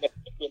he's gotten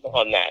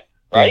on that,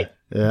 right?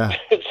 Yeah.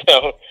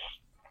 So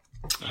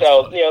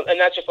and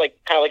that's just like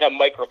kind of like a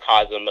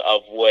microcosm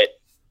of what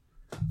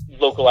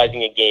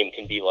localizing a game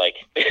can be like,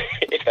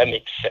 if that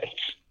makes sense.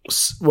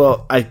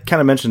 Well, I kind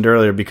of mentioned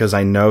earlier because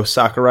I know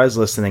Sakurai's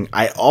listening.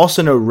 I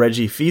also know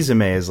Reggie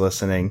Fils-Aimé is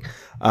listening.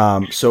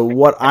 So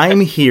what I'm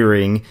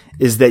hearing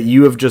is that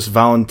you have just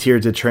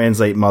volunteered to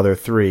translate Mother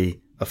 3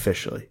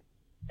 officially.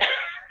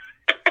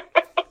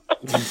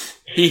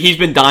 He's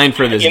been dying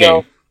for this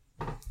game.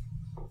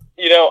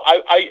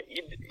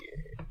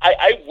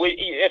 I would,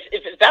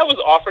 if that was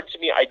offered to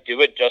me, I'd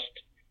do it just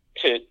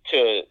to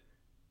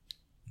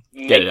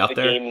make the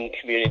gaming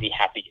community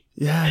happy.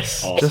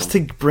 Yes, awesome. Just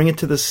to bring it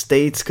to the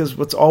States, because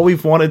what's all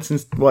we've wanted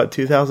since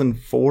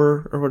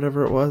 2004 or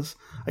whatever it was.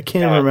 I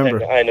can't even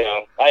remember. I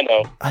know.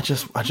 I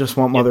just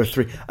want Mother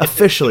 3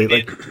 officially.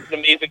 It's an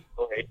amazing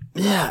story.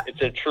 Yeah,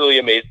 it's a truly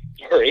amazing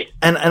story.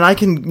 And I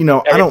can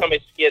every time I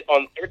see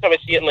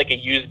it in like a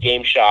used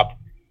game shop,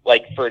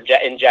 like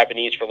in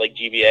Japanese for like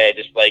GBA,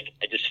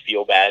 I just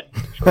feel bad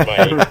for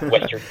my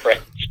Western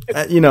friends.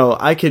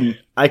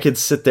 I could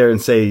sit there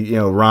and say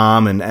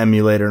ROM and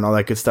emulator and all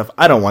that good stuff.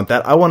 I don't want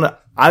that.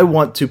 I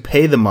want to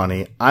pay the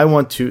money. I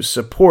want to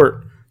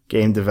support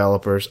game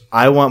developers.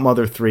 I want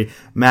Mother 3.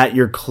 Matt,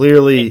 you're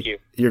clearly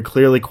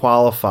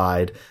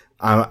qualified.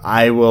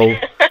 I will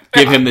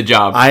give him the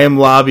job. I am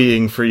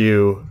lobbying for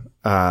you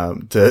I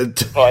appreciate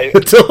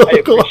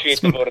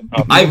the vote of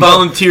confidence. I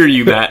volunteer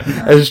you, Matt,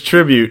 as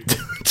tribute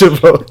to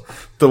vote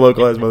to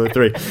localize Mother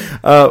 3.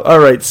 All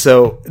right,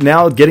 so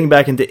now getting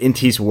back into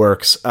Inti's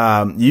works,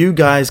 you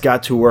guys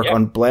got to work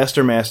on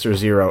Blaster Master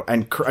Zero,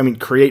 and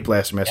create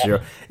Blaster Master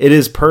Zero. It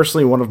is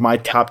personally one of my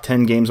top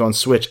 10 games on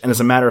Switch, and as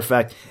a matter of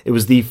fact, it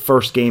was the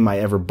first game I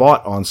ever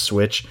bought on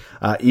Switch,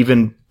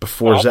 even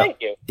before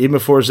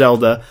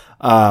Zelda,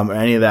 or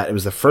any of that. It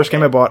was the first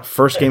game I bought,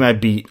 first game I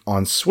beat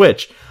on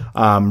Switch.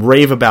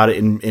 Rave about it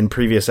in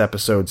previous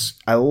episodes.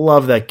 I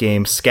love that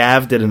game.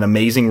 Scav did an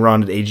amazing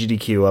run at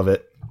AGDQ of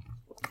it.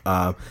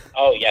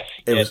 Yes,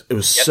 it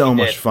was so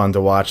much fun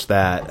to watch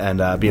that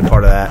and be a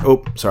part of that.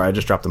 Oh, sorry, I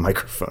just dropped the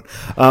microphone.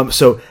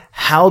 So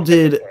how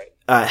did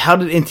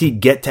Inti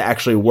get to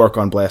actually work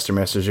on Blaster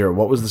Master Zero?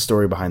 What was the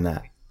story behind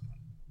that?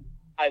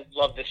 I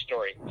love this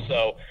story.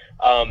 So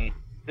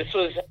this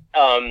was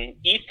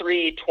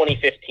E3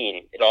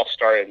 2015. It all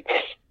started,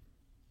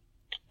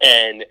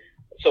 and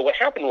so what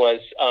happened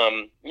was,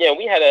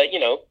 we had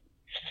a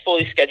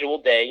fully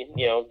scheduled day,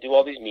 do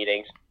all these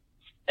meetings,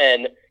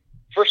 and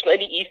first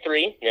night at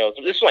E3,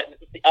 this is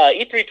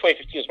E3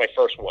 2015 was my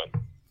first one.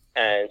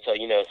 And so,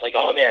 it's like,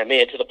 oh man, I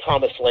made it to the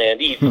promised land,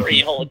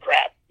 E3, holy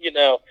crap, and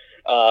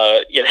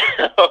I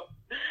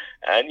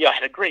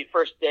had a great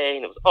first day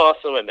and it was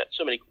awesome. I met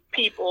so many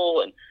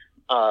people. And,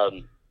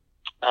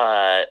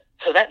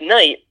 so that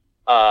night,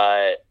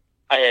 I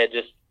had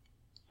just,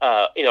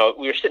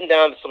 we were sitting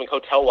down in some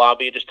hotel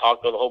lobby, just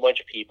talking with a whole bunch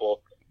of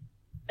people.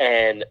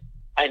 And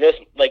I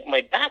noticed like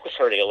my back was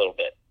hurting a little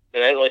bit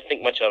and I didn't really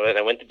think much of it. And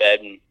I went to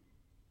bed and,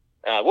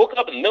 woke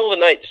up in the middle of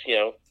the night, just,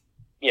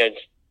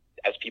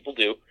 as people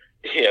do.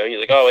 You're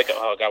like,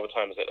 oh God, what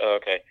time is it? Oh,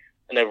 okay.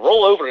 And I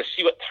roll over to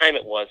see what time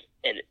it was,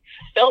 and it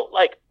felt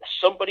like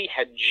somebody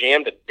had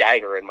jammed a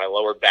dagger in my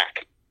lower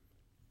back.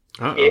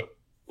 Uh-oh. It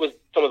was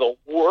some of the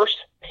worst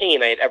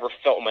pain I had ever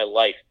felt in my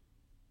life.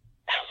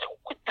 I was like,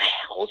 what the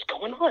hell is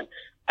going on?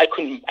 I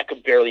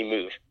could barely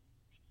move.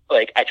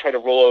 Like, I tried to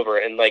roll over,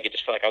 and it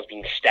just felt like I was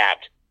being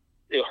stabbed.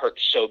 It hurt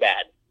so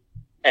bad.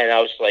 And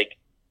I was like,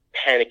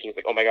 panicking,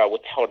 like, oh my God,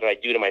 what the hell did I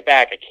do to my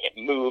back? I can't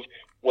move.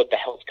 What the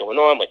hell's going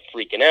on? Like,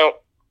 freaking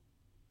out.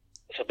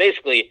 So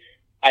basically,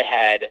 I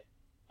had,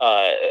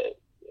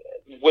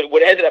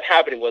 what ended up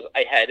happening was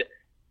I had,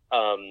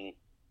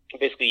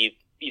 basically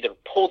either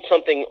pulled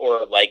something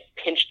or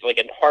pinched,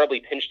 and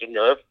horribly pinched a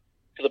nerve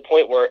to the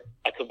point where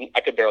I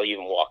could barely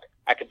even walk.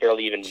 I could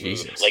barely even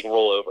move,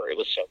 roll over. It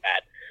was so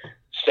bad.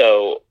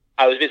 So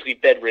I was basically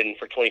bedridden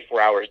for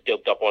 24 hours,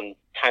 doped up on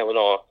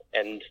Tylenol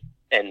and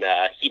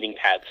heating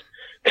pads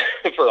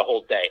for the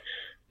whole day.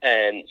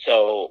 And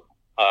so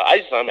I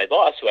just found my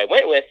boss, who I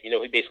went with, he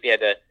basically had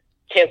to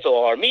cancel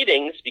all our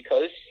meetings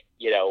because,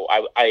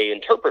 I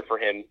interpret for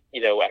him,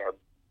 at our,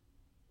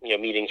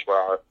 meetings where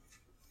our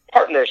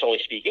partners only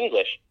speak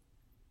English.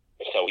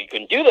 So we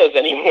couldn't do those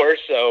anymore.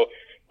 So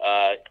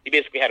he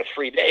basically had a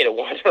free day to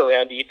wander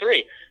around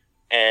E3.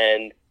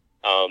 And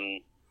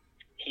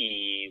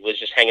he was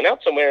just hanging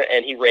out somewhere,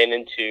 and he ran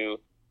into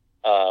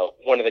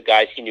one of the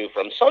guys he knew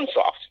from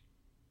Sunsoft.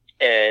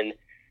 And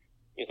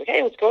he's like,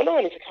 hey, what's going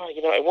on? He's like,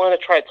 I want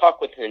to try to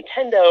talk with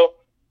Nintendo,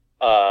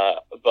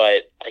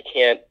 but I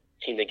can't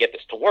seem to get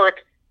this to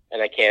work,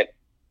 and I can't,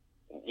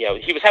 he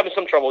was having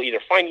some trouble either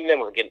finding them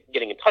or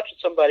getting in touch with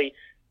somebody.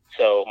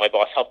 So my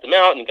boss helped him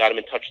out and got him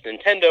in touch with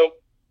Nintendo,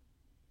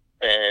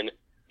 and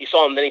he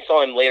saw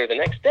him later the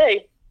next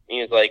day, and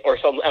he was like,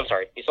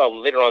 he saw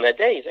him later on that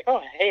day. He's like,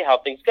 oh, hey,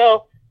 how'd things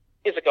go?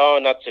 He's like, oh,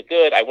 not so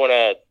good. I want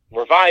to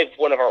revive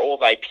one of our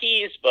old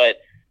IPs,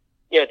 but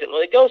it didn't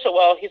really go so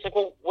well. He's like,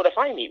 well, what if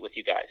I meet with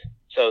you guys?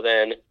 So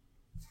then,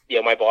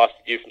 my boss,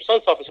 the dude from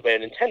Sunsoft and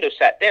somebody at Nintendo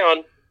sat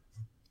down,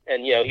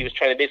 and, he was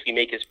trying to basically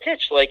make his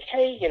pitch like,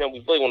 hey,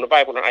 we really want to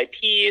buy one of our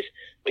IPs,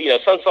 but,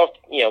 Sunsoft,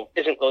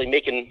 isn't really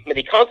making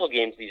many console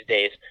games these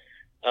days.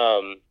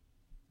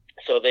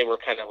 So they were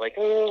kind of like,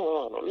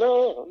 oh, I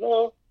don't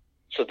know.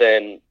 So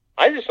then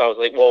I was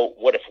like, well,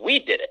 what if we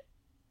did it?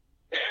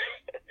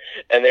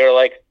 And they were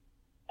like,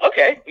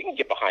 okay, we can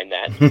get behind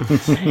that.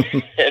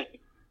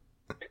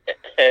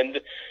 and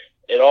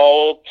it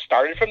all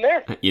started from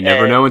there. You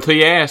never know until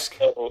you ask.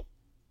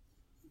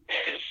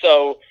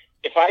 So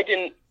if I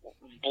didn't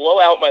blow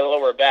out my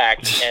lower back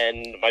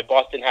and my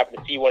boss didn't happen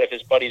to see one of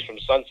his buddies from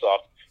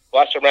Sunsoft,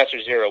 Blaster Master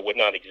Zero would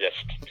not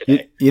exist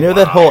today. You know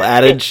that whole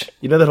adage?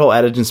 You know that whole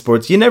adage in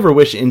sports? You never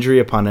wish injury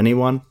upon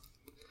anyone.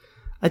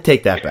 I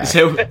take that back.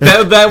 So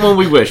that one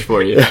we wish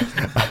for you.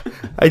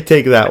 I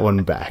take that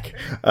one back.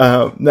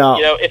 Now,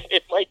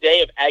 if my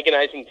day of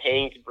agonizing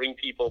pain could bring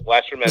people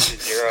Blaster Master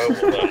Zero,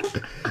 well,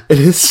 then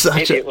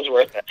it was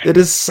worth it. It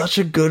is such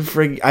a good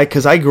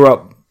because I grew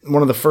up.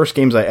 One of the first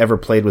games I ever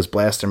played was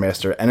Blaster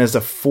Master, and as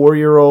a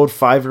 4-year-old,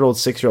 5-year-old,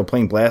 6-year-old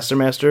playing Blaster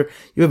Master,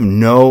 you have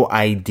no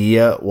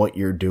idea what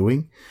you're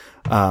doing.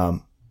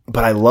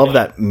 But I love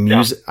that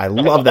music. I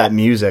love that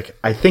music.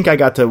 I think I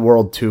got to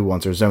World 2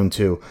 once, or Zone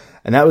 2,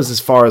 and that was as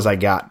far as I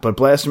got. But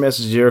Blaster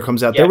Master Zero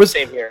comes out. Yeah,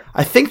 same here.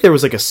 I think there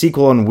was like a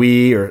sequel on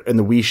Wii or in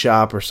the Wii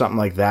Shop or something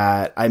like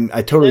that.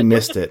 I totally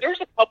missed it.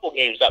 There's a couple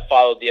games that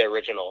followed the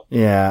original.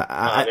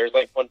 Yeah. There's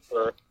like one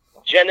for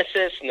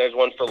Genesis, and there's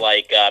one for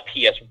like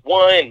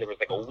PS1. There was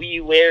like a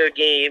WiiWare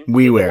game.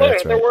 WiiWare,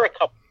 that's right. There were a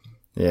couple.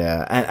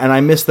 Yeah, and I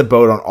missed the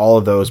boat on all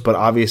of those, but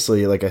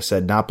obviously, like I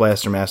said, not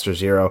Blaster Master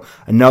Zero.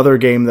 Another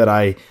game that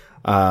I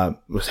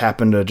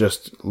happened to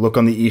just look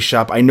on the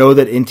eShop. I know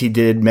that Inti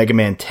did Mega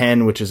Man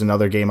 10, which is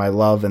another game I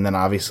love, and then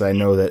obviously I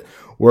know that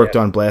worked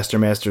on Blaster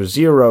Master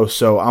Zero,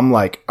 so I'm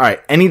like, all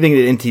right, anything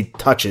that Inti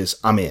touches,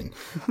 I'm in.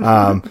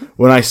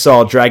 When I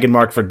saw Dragon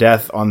Mark for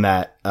Death on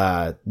that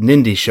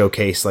Nindy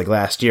showcase like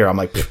last year, I'm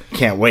like,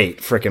 can't wait,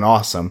 freaking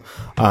awesome.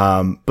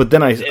 But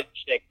then it's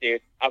sick,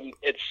 dude.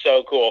 It's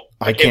so cool.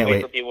 I can't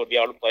wait for people to be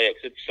able to play it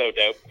because it's so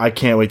dope. I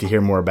can't wait to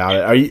hear more about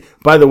it. Are you?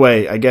 By the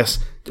way, I guess,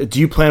 do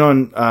you plan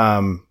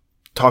on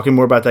talking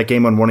more about that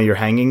game on one of your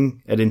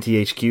hanging at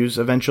Inti HQs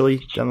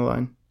eventually down the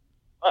line?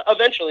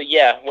 Eventually,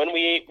 yeah. When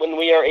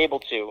we are able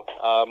to,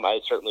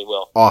 I certainly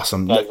will.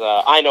 Awesome. Because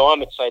I know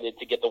I'm excited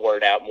to get the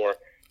word out more.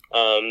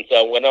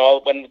 So when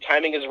the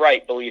timing is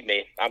right, believe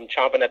me, I'm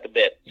chomping at the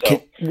bit.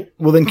 So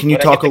can you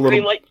talk a little?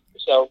 Green light,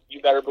 so you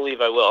better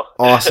believe I will.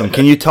 Awesome.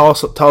 Can you tell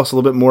us a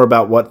little bit more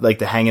about what like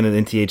the Hanging at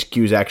Inti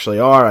HQs actually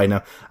are? I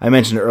know I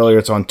mentioned earlier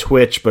it's on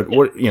Twitch, but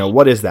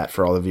what is that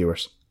for all the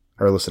viewers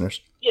or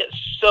listeners? Yeah.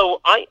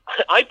 So I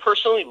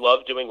personally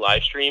love doing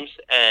live streams,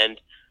 and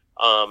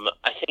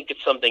I think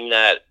it's something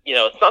that,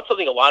 it's not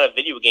something a lot of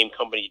video game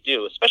companies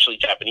do, especially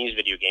Japanese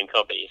video game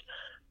companies.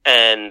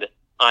 And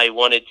I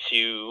wanted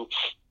to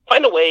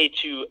find a way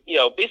to,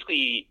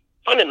 basically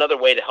find another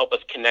way to help us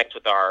connect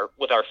with our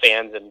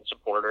fans and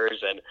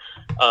supporters. And,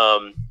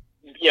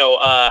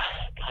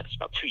 it's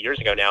about 2 years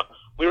ago now,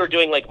 we were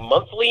doing like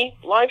monthly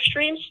live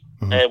streams,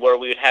 and where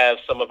we would have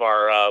some of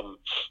our,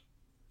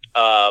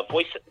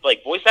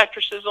 voice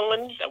actresses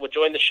on that would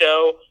join the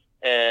show,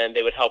 and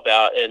they would help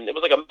out, and it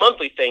was like a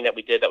monthly thing that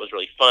we did that was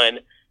really fun.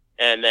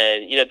 And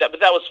then that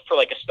was for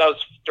that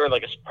was during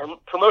like a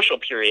promotional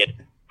period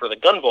for the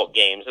Gunvolt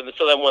games, and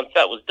so then once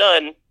that was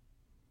done,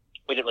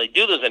 we didn't really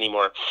do those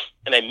anymore,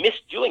 and I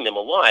missed doing them a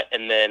lot.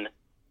 And then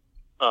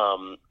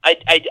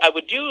I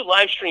would do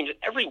live streams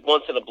every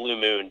once in a blue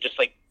moon, just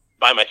like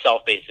by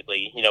myself,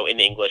 basically, in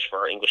English for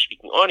our English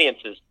speaking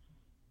audiences.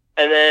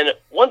 And then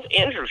once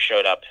Andrew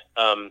showed up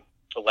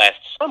last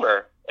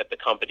summer at the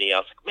company, I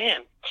was like,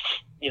 man,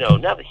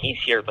 now that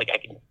he's here, like I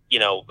can,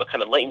 it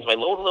kind of lightens my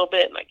load a little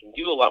bit, and I can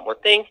do a lot more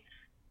things.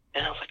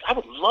 And I was like, I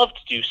would love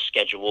to do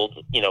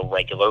scheduled,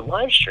 regular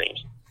live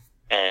streams.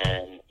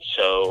 And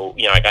so,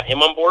 I got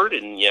him on board,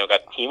 and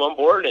got the team on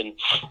board, and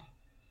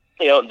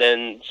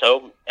then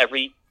so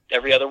every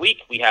other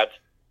week we have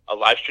a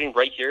live stream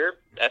right here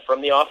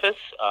from the office.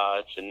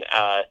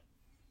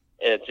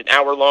 It's an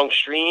hour-long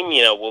stream.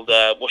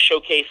 We'll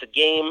showcase a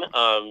game.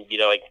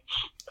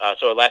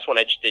 So the last one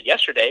I just did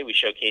yesterday, we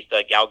showcased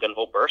Gal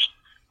Gunvolt Burst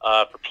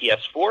for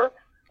PS4.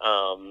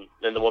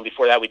 Then the one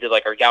before that, we did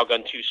like our Gal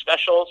Gun 2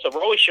 special. So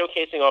we're always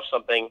showcasing off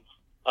something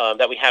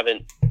that we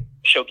haven't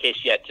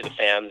showcased yet to the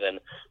fans,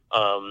 and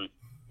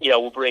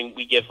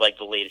we give like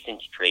the latest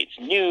Inti Creates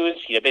news.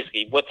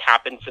 Basically what's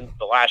happened since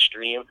the last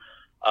stream,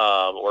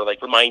 or like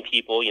remind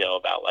people,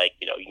 about like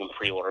you can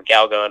pre-order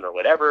Gal Gun or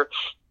whatever.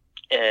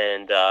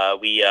 And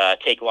we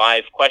take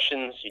live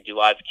questions. You do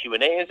live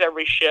Q&As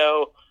every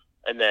show.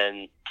 And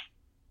then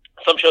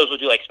some shows will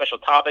do like special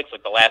topics.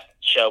 Like the last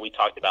show we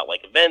talked about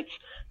like events.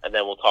 And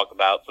then we'll talk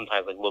about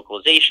sometimes like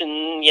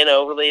localization,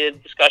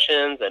 related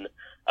discussions. And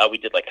we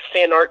did like a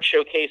fan art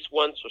showcase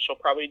once, which we'll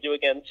probably do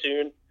again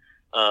soon.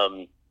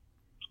 So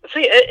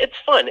yeah, it's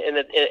fun. And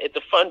it's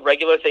a fun,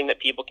 regular thing that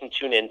people can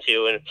tune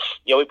into. And,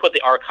 we put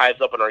the archives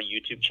up on our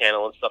YouTube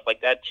channel and stuff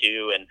like that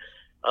too. And,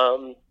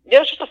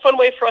 it's just a fun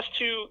way for us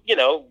to,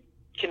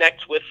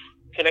 connect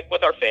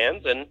with our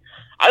fans, and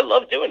I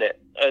love doing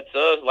it.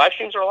 It's live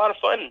streams are a lot of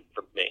fun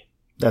for me.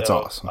 That's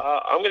awesome.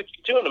 I'm going to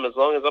keep doing them as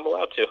long as I'm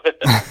allowed to.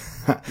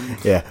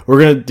 Yeah, we're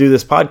going to do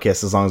this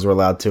podcast as long as we're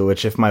allowed to,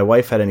 which if my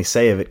wife had any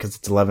say of it, because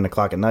it's 11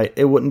 o'clock at night,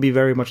 it wouldn't be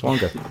very much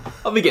longer.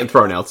 I'll be getting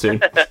thrown out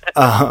soon.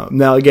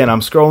 Now, again,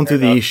 I'm scrolling through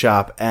the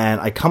eShop, and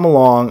I come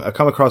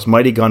across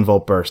Mighty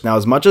Gunvolt Burst. Now,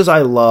 as much as I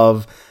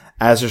love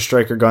Azure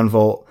Striker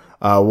Gunvolt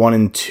 1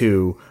 and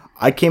 2,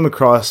 I came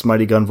across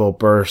Mighty Gunvolt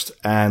Burst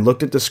and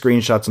looked at the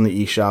screenshots on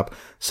the eShop,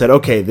 said,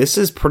 okay, this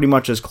is pretty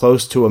much as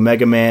close to a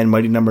Mega Man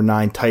Mighty Number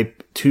 9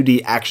 type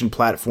 2D action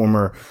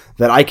platformer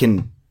that I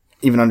can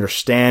even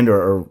understand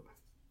or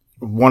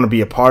want to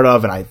be a part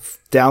of. And I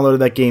downloaded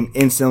that game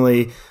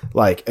instantly.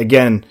 Like,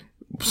 again,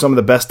 some of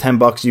the best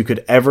 $10 you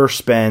could ever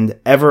spend,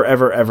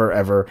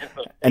 ever.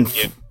 And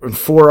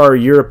for our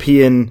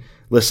European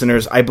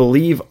listeners, I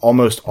believe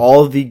almost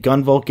all of the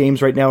Gunvolt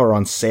games right now are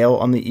on sale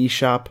on the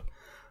eShop.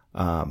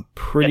 Yes,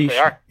 they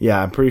are.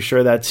 Yeah, I'm pretty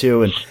sure that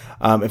too. And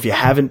if you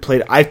haven't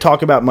played, I've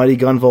talked about Mighty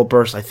Gunvolt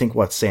Burst. I think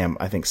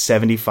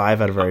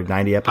 75 out of our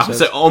 90 episodes. I would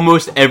say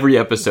almost every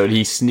episode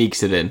he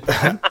sneaks it in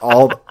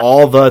all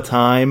the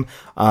time.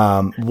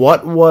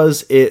 What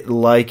was it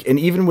like? And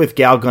even with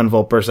Gal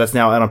Gunvolt Burst, that's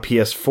now out on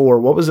PS4.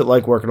 What was it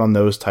like working on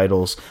those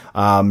titles?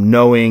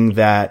 Knowing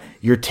that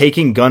you're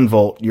taking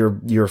Gunvolt,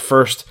 your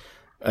first,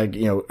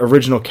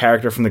 original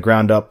character from the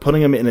ground up,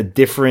 putting him in a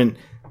different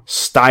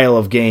style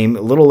of game,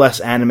 a little less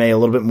anime, a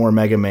little bit more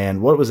Mega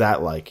Man. What was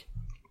that like?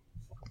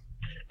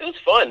 It was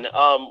fun.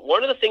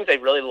 One of the things I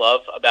really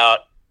love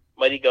about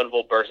Mighty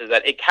Gunvolt Burst is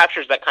that it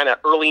captures that kind of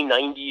early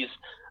 90s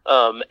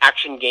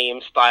action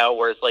game style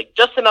where it's like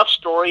just enough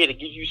story to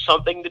give you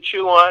something to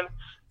chew on,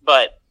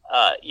 but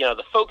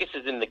the focus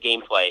is in the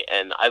gameplay.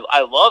 And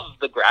I love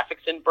the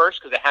graphics in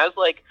Burst because it has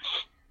like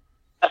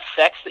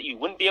effects that you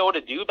wouldn't be able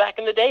to do back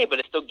in the day, but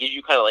it still gives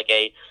you kind of like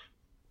a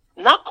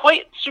not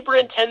quite Super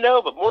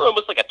Nintendo, but more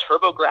almost like a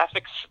Turbo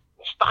Graphics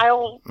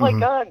style,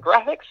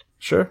 graphics.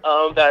 Sure.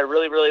 That I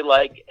really, really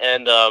like.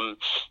 And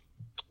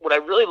what I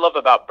really love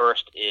about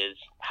Burst is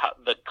how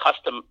the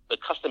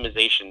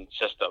customization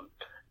system,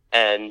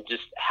 and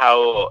just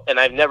how. And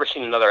I've never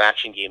seen another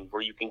action game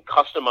where you can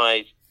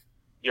customize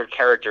your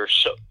character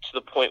to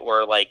the point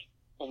where, I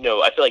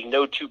feel like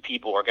no two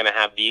people are going to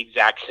have the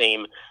exact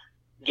same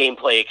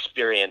gameplay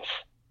experience.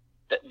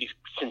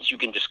 Since you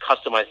can just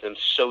customize them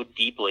so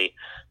deeply.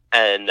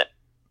 And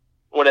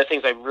one of the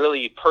things I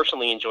really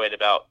personally enjoyed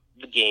about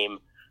the game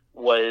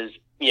was,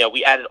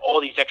 we added all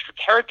these extra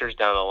characters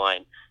down the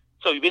line.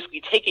 So you're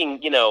basically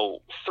taking,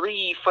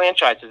 3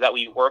 franchises that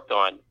we worked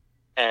on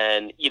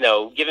and,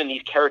 giving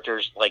these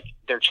characters,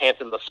 their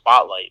chance in the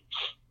spotlight,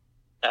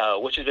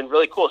 which has been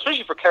really cool,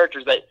 especially for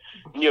characters that,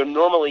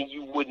 normally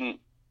you wouldn't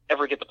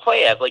ever get to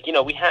play as.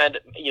 We had,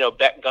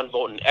 Beck,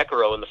 Gunvolt, and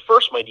Ekiro in the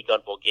first Mighty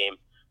Gunvolt game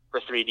for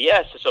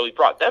 3DS, so we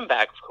brought them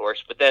back, of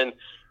course, but then,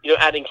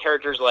 adding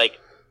characters like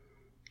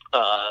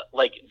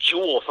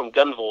Jewel from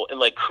Gunvolt and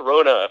like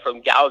Corona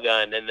from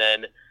Galgun, and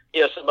then,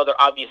 some other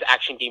obvious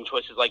action game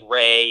choices like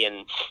Ray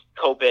and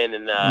Copen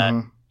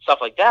and stuff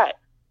like that.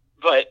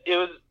 But it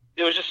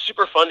was just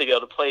super fun to be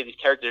able to play these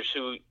characters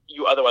who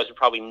you otherwise would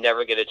probably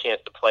never get a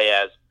chance to play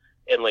as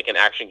in like an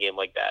action game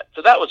like that.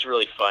 So that was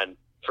really fun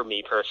for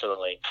me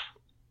personally.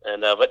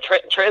 And but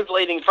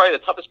translating, probably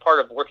the toughest part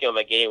of working on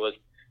that game was,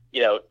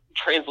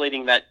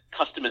 translating that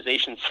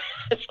customization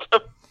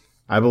system.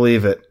 I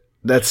believe it.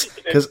 That's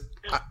because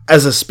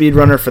as a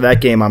speedrunner for that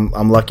game,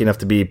 I'm lucky enough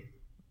to be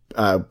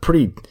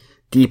pretty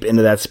deep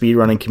into that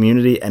speedrunning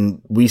community,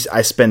 and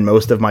I spend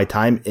most of my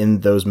time in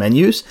those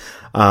menus.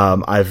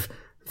 I've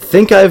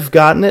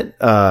gotten it.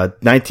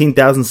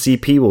 19,000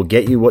 CP will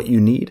get you what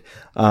you need.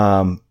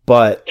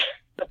 But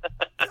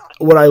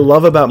what I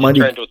love about Mighty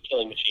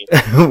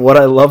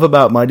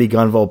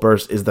Gunvolt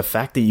Burst is the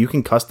fact that you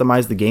can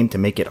customize the game to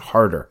make it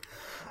harder.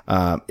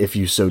 If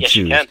you so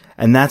choose.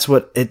 And that's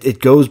what it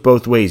goes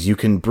both ways. You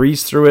can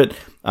breeze through it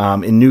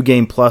in New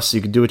Game Plus. You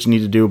can do what you need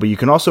to do, but you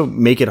can also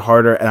make it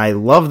harder. And I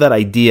love that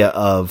idea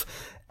of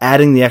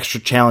adding the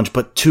extra challenge,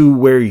 but to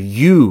where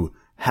you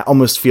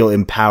almost feel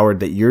empowered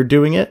that you're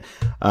doing it,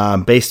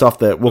 based off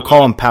we'll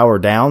call them power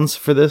downs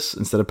for this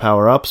instead of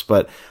power ups,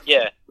 but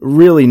yeah,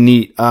 really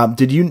neat.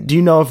 Do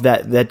you know if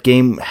that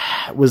game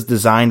was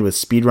designed with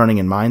speedrunning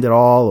in mind at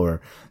all, or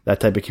that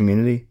type of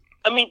community?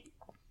 I mean,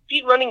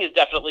 speedrunning is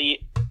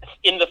definitely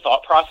in the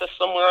thought process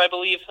somewhere, I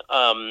believe.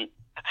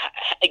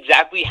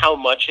 Exactly how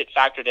much it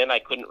factored in, I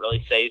couldn't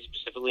really say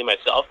specifically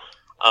myself.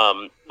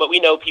 But we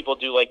know people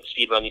do like to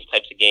speedrun these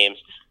types of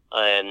games.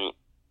 And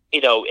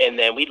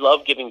then we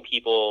love giving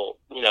people,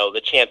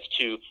 the chance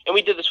to, and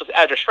we did this with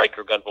Azure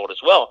Striker Gunvolt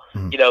as well.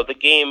 Mm-hmm. The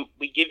game,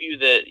 we give you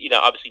the,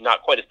 obviously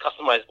not quite as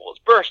customizable as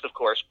Burst, of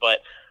course,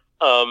 but,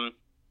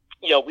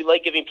 we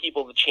like giving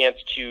people the chance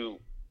to,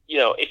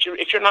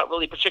 if you're not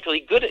really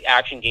particularly good at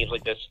action games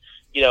like this,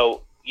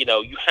 you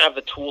have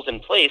the tools in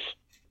place,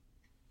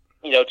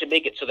 to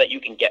make it so that you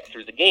can get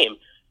through the game.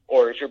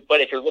 Or if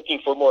you're looking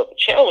for more of a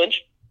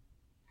challenge,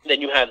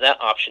 then you have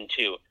that option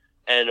too.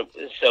 And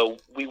so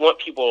we want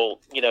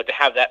people, to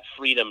have that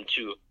freedom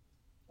to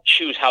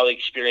choose how the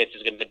experience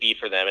is going to be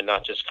for them, and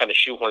not just kind of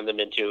shoehorn them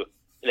into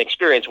an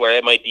experience where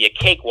it might be a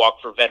cakewalk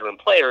for veteran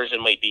players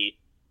and might be,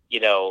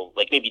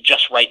 like maybe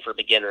just right for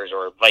beginners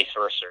or vice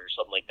versa or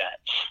something like that.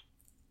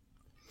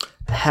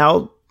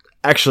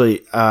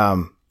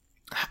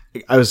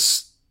 I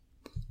was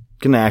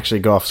going to actually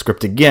go off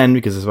script again,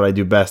 because this is what I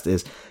do best,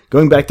 is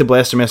going back to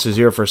Blaster Master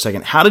Zero for a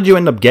second. How did you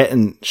end up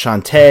getting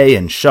Shantae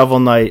and Shovel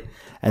Knight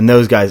and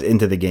those guys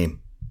into the game?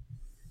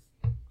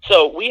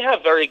 So we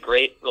have very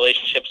great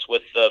relationships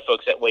with the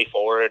folks at Way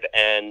Forward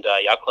and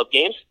Yacht Club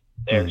Games.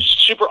 They're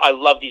super. I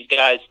love these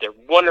guys. They're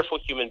wonderful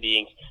human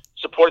beings.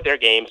 Support their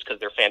games because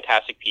they're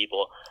fantastic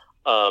people.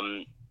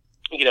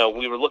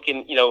 We were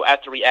looking,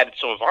 after we added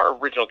some of our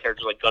original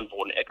characters like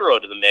Gunvolt and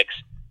Icaro to the mix,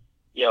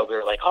 we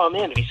were like, oh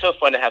man, it'd be so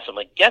fun to have some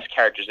like guest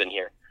characters in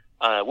here,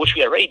 which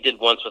we already did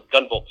once with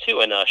Gunvolt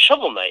 2 and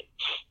Shovel Knight.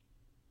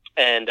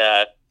 And,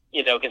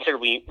 consider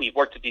we've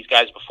worked with these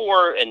guys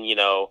before, and,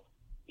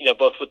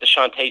 both with the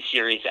Shantae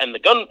series and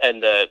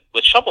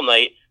with Shovel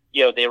Knight,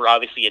 they were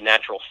obviously a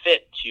natural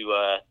fit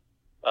to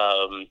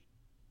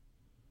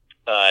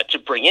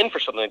bring in for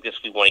something like this.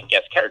 We wanted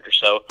guest characters,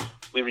 so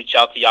we reached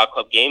out to Yacht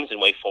Club Games and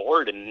Way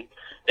Forward, and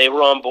they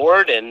were on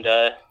board, and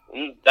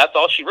that's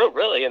all she wrote,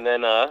 really. And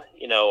then, our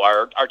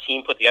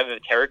team put together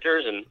the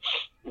characters, and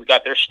we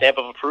got their stamp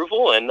of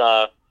approval, and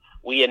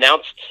we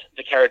announced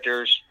the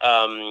characters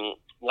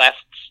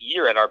last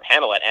year at our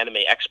panel at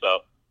Anime Expo.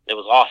 It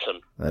was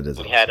awesome. That is.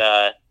 We had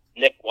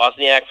Nick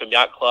Wozniak from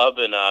Yacht Club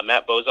and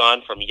Matt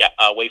Bozon from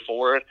Way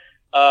Forward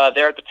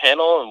there at the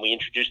panel, and we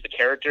introduced the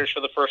characters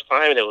for the first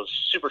time, and it was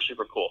super,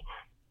 super cool.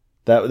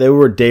 That they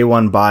were day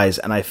one buys,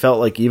 and I felt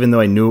like even though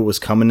I knew it was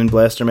coming in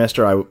Blaster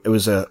Master, it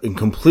was a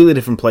completely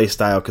different play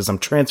style, because I'm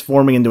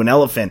transforming into an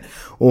elephant,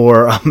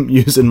 or I'm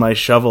using my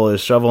shovel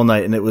as Shovel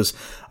Knight, and it was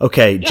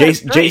okay. Yeah,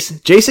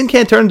 Jason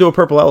can't turn into a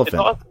purple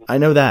elephant. Awesome. I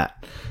know that.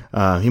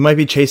 He might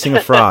be chasing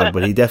a frog,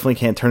 but he definitely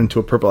can't turn into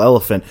a purple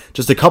elephant.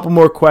 Just a couple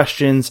more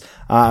questions,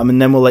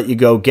 and then we'll let you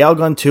go.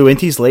 Galgun 2,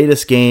 Inti's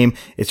latest game.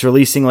 It's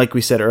releasing, like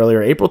we said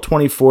earlier, April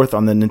 24th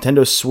on the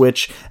Nintendo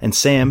Switch. And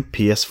Sam,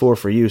 PS4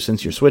 for you,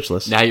 since you're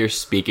Switchless. Now you're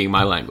speaking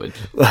my language.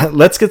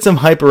 Let's get some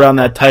hype around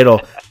that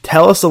title.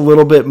 Tell us a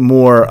little bit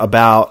more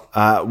about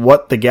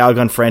what the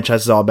Galgun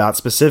franchise is all about,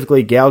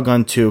 specifically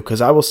Galgun 2,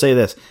 because I will say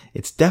this,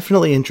 it's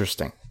definitely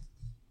interesting.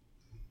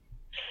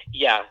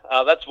 Yeah,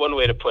 that's one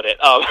way to put it.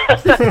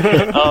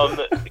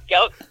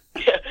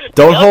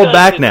 Don't hold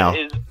back now.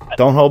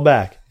 Don't hold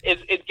back. Is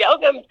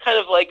Galgun kind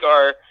of like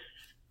our,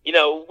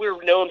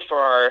 we're known for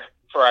our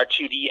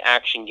 2D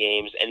action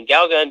games, and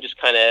Galgun just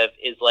kind of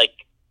is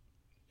like,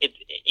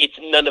 it's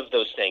none of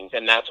those things,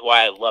 and that's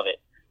why I love it.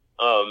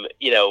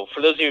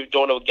 For those of you who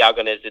don't know what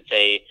Galgun is, it's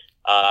a,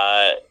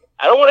 I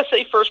don't want to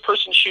say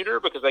first-person shooter,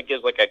 because that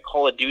gives like a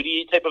Call of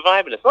Duty type of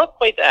vibe, and it's not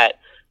quite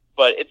that,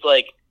 but it's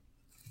like,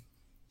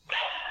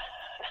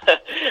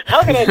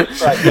 how can I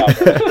describe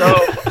Galgun?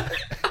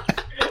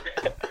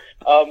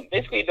 So,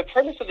 basically, the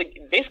premise of let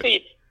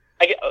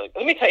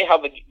me tell you how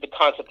the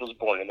concept was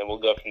born, and then we'll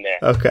go from there.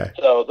 Okay.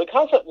 So the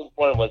concept was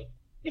born was,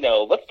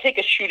 let's take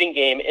a shooting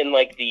game in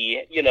like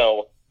the,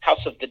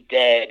 House of the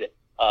Dead,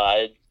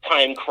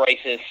 Time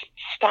Crisis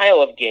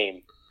style of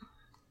game,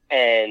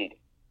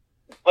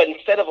 but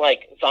instead of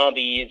like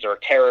zombies or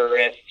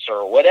terrorists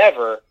or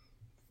whatever,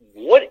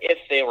 what if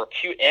they were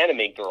cute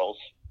anime girls?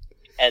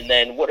 And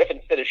then what if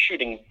instead of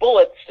shooting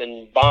bullets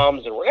and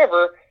bombs or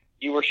whatever,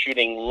 you were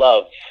shooting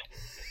love?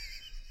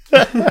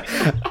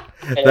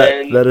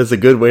 that is a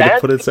good way to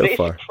put it so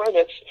far. That's the basic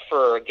premise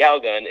for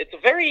Galgun. It's a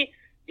very,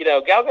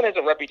 Galgun has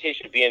a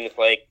reputation of being this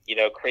like,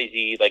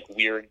 crazy, like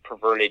weird,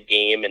 perverted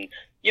game. And,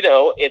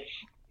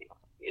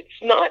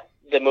 it's not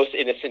the most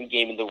innocent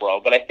game in the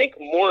world. But I think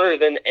more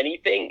than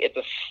anything, it's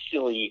a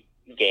silly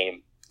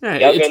game. Yeah,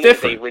 Galgun it's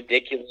different. is a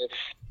ridiculous,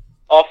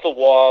 off the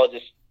wall,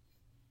 just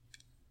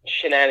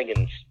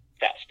shenanigans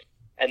fest,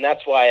 and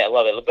that's why I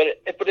love it.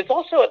 But it's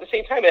also at the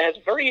same time, it has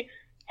a very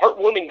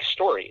heartwarming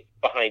story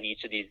behind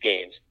each of these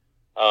games,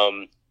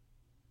 and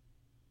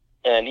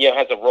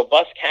has a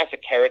robust cast of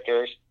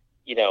characters.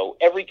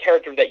 Every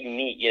character that you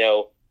meet,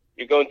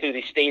 you're going through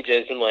these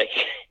stages and like,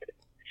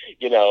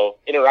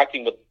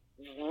 interacting with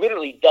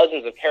literally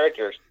dozens of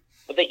characters,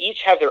 but they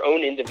each have their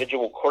own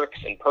individual quirks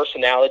and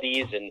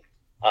personalities and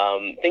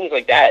things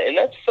like that, and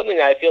that's something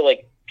that I feel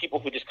like people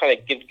who just kind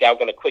of give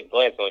Galgun a quick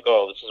glance and like,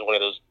 oh, this is one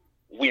of those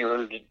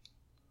weird,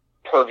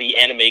 pervy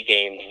anime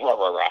games, rah,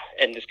 rah, rah,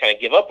 and just kind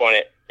of give up on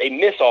it. They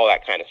miss all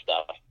that kind of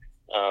stuff.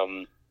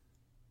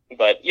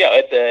 But yeah,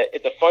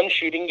 it's a fun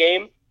shooting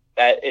game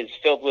that is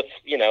filled with,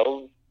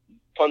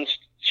 fun,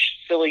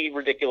 silly,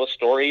 ridiculous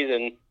stories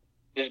and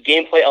just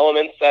gameplay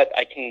elements that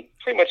I can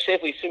pretty much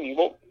safely assume you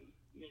won't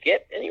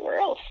get anywhere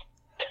else.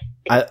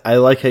 I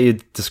like how you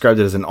described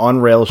it as an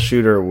on-rail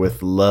shooter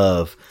with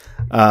love.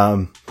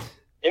 I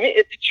mean,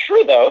 it's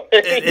true though.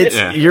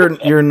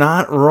 You're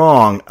not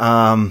wrong.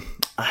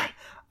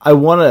 I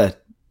want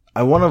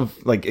to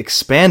like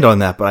expand on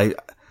that, but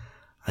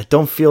I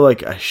don't feel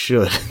like I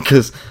should,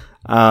 because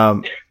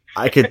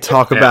I could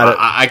talk about it.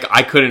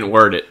 I couldn't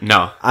word it.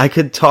 No. I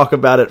could talk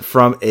about it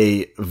from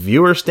a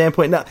viewer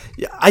standpoint. Now,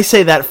 I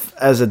say that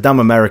as a dumb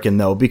American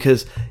though,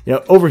 because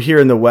over here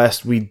in the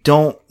West, we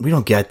don't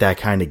get that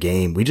kind of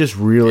game. We just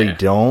really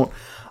don't.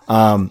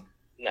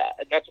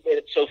 That's what made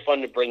it so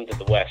fun to bring to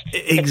the West.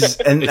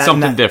 It's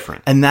something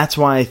different. And that's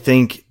why I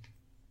think,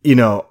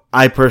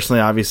 I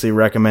personally obviously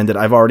recommend it.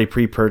 I've already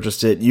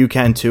pre-purchased it. You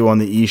can too on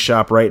the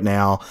eShop right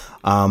now.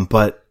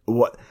 But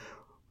what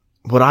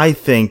I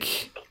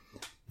think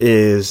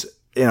is,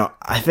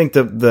 I think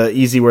the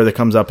easy word that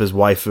comes up is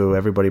waifu.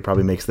 Everybody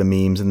probably makes the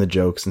memes and the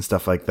jokes and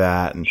stuff like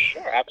that. And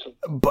sure,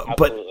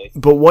 absolutely.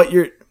 But what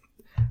you're,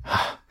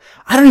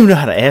 I don't even know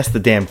how to ask the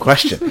damn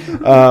question. Just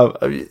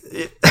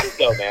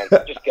go, man.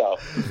 Just go.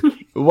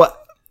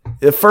 What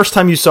the first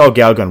time you saw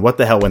Galgun? What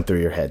the hell went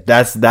through your head?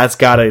 That's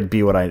got to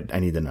be what I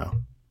need to know.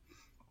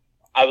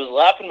 I was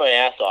laughing my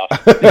ass off.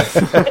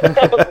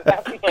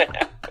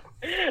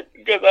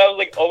 Because I was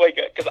like, oh my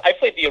god! Because I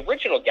played the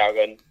original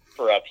Galgun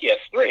for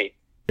PS3.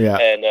 Yeah.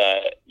 And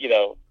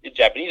in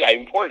Japanese, I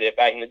imported it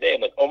back in the day.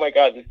 I'm like, oh my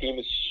god, this game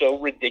is so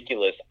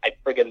ridiculous. I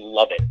friggin'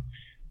 love it.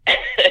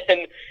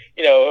 And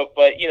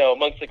but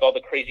amongst like all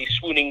the crazy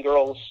swooning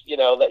girls,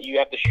 that you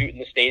have to shoot in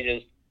the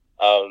stages,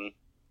 because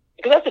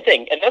that's the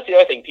thing, and that's the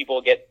other thing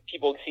people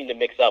seem to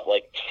mix up.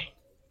 Like,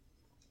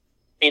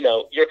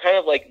 you're kind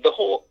of like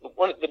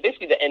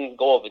basically the end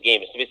goal of the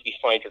game is to basically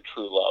find your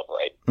true love,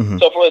 right? Mm-hmm.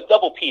 So for a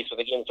double piece, where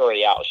the game's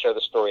already out, I'll share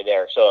the story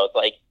there. So it's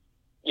like,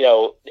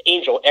 the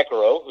angel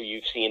Ekiro, who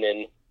you've seen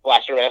in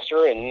Blaster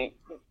Master and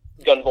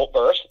Gunvolt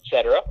Burst,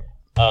 etc.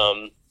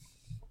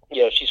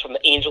 She's from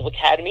the Angel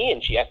Academy,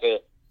 and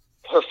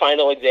her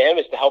final exam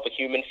is to help a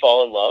human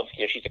fall in love.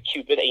 She's a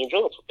Cupid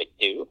angel, that's what they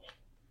do.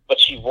 But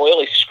she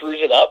royally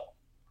screws it up,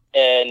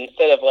 and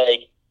instead of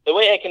the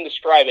way I can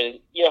describe it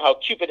is, how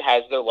Cupid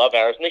has their love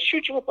arrows, and they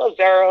shoot you with bows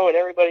arrow, and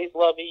everybody's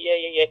lovey,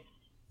 yeah.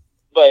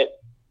 But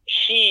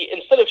she,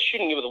 instead of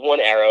shooting you with one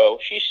arrow,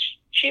 she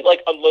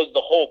unloads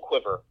the whole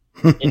quiver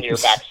into your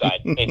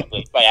backside,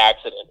 basically, by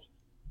accident.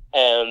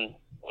 And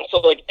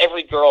so,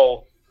 every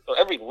girl, or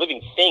every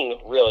living thing,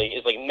 really,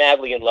 is,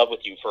 madly in love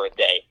with you for a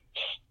day.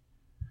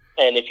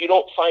 And if you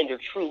don't find your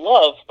true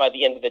love, by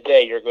the end of the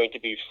day, you're going to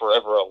be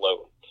forever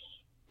alone.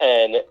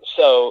 And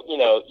so,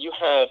 you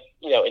have,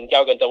 in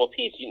Galgun Double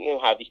Piece, you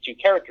have these two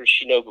characters,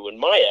 Shinobu and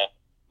Maya,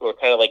 who are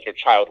kind of like your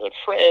childhood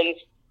friends.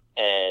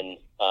 And,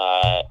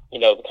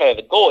 kind of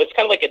the goal, it's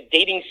kind of like a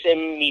dating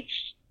sim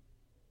meets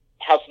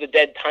House of the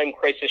Dead Time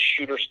Crisis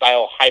shooter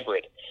style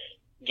hybrid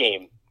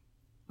game.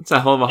 It's a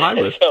hell of a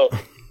hybrid. So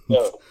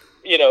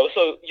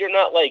you're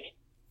not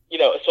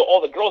so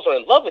all the girls are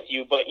in love with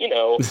you, but,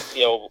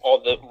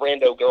 all the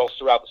rando girls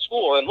throughout the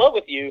school are in love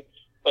with you.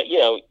 But,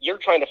 you're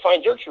trying to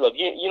find your true love.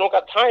 You don't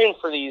got time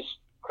for these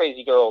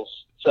crazy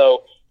girls.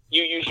 So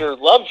you use your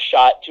love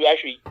shot to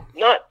actually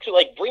not to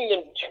bring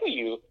them to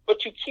you, but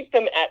to keep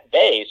them at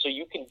bay so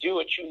you can do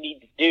what you need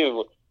to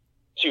do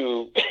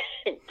to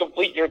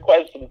complete your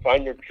quest and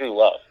find your true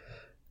love.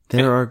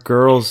 There are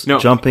girls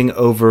jumping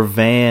over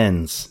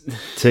vans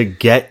to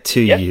get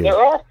to you. Yes, there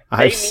are.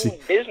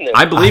 Business.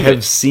 I believe I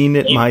have seen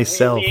it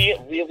myself.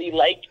 Really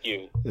like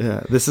you.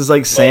 Yeah, this is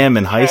like Sam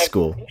in high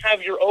school. You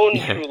have your own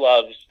true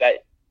loves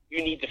that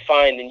you need to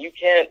find, and you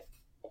can't,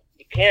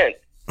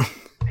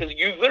 because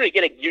you literally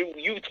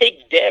you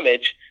take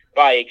damage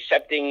by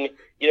accepting,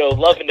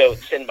 love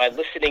notes and by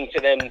listening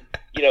to them,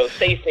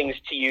 say things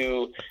to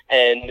you,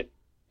 and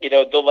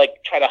they'll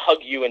try to hug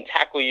you and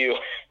tackle you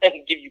and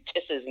give you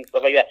kisses and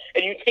stuff like that,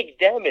 and you take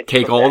damage.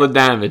 Take all the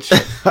damage.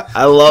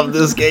 I love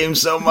this game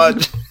so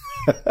much.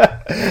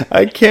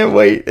 I can't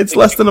wait. It's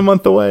less than a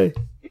month away.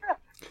 Yeah.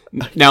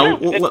 Now,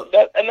 and that's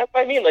what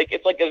I mean.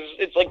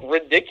 It's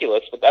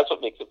ridiculous, but that's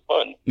what makes it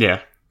fun.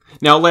 Yeah.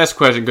 Now, last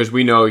question, because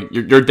we know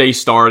your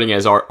day's starting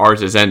as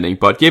ours is ending.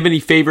 But do you have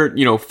any favorite,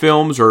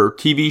 films or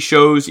TV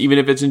shows, even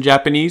if it's in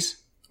Japanese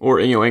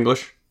or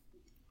English?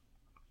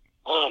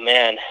 Oh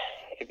man,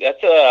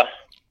 that's a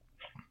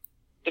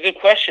good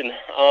question.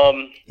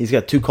 He's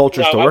got two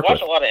cultures to work with. I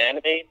watch a lot of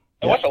anime.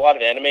 I watch a lot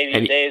of anime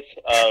these days.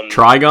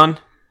 Trigun?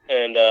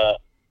 And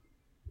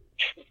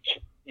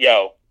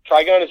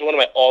Trigun is one of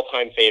my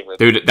all-time favorites.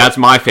 Dude, that's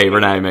my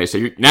favorite anime.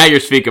 So now you're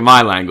speaking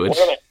my language.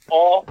 One of my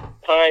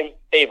all-time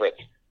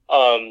favorites.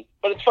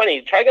 But it's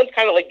funny. Trigun's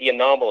kind of like the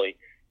anomaly,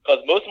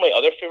 because most of my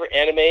other favorite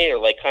anime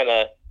are kind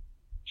of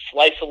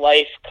slice of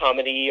life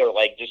comedy or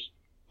just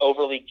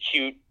overly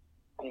cute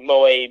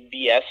moe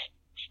BS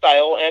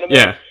style anime.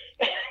 Yeah.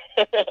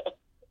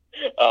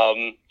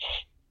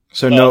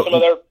 Some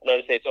other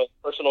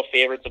personal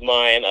favorites of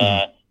mine.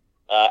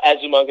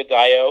 Azumanga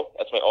Daioh,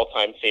 that's my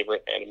all-time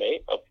favorite anime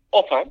of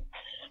all time.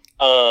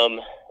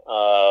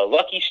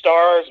 Lucky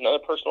Stars, another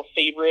personal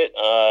favorite.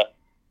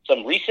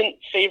 Some recent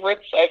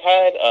favorites I've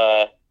had,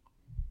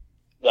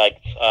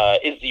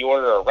 Is the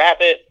Order a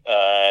Rabbit?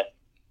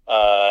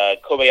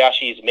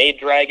 Kobayashi's Maid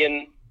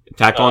Dragon.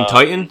 Attack on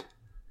Titan?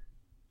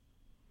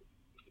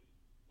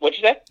 What'd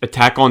you say?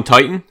 Attack on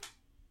Titan?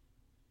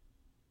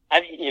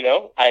 I've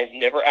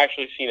never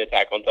actually seen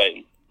Attack on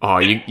Titan. Oh,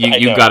 you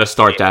got to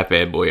start that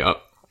bad boy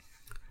up.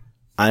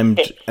 I'm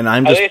Like just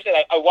I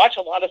said, I watch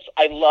a lot of.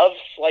 I love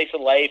slice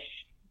of life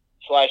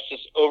 /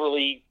 just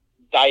overly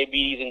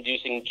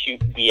diabetes-inducing cute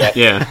BS.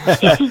 Yeah.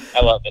 stuff.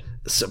 I love it.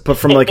 so, but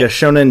from like a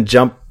Shonen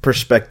Jump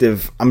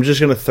perspective, I'm just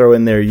gonna throw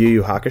in there Yu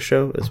Yu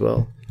Hakusho as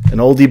well. An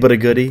oldie but a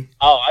goodie.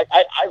 Oh,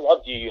 I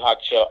love Yu Yu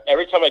Hakusho.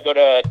 Every time I go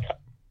to,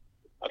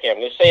 okay, I'm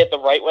going to say it the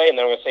right way, and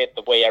then I'm going to say it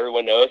the way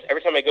everyone knows.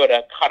 Every time I go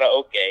to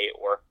karaoke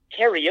or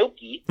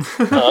karaoke,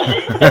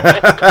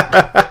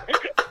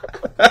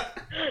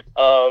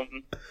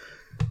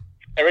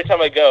 every time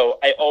I go,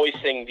 I always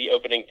sing the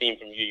opening theme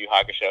from Yu Yu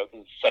Hakusho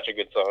because it's such a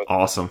good song.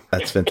 Awesome.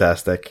 That's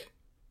fantastic.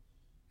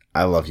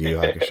 I love Yu Yu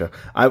Hakusho.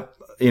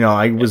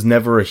 I was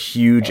never a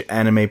huge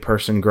anime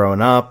person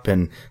growing up,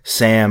 and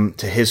Sam,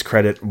 to his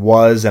credit,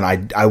 was, and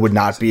I would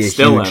not be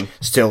still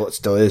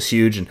is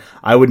huge, and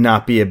I would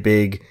not be a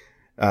big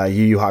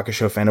Yu Yu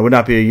Hakusho fan. I would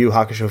not be a Yu Yu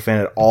Hakusho fan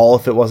at all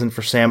if it wasn't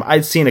for Sam.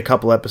 I'd seen a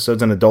couple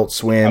episodes on Adult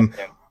Swim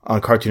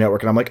on Cartoon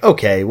Network, and I'm like,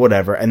 okay,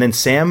 whatever. And then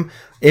Sam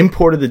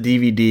imported the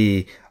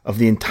DVD of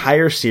the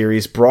entire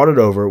series, brought it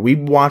over. We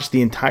watched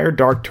the entire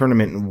Dark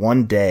Tournament in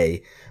one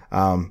day.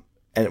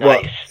 And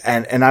nice.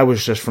 and I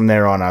was just from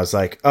there on, I was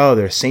like, oh,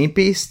 there's Saint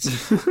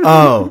Beasts?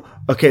 Oh,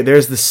 okay,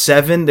 there's the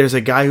Seven. There's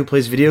a guy who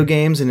plays video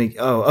games, and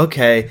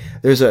okay.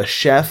 There's a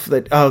chef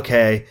that,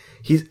 okay.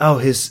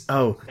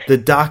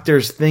 The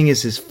doctor's thing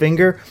is his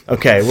finger.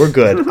 Okay, we're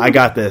good. I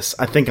got this.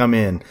 I think I'm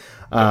in.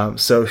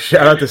 So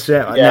shout out to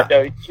Sam. Yeah,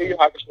 no, Yu Yu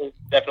Hakusho is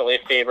definitely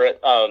a favorite.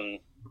 I'm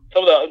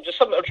trying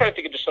to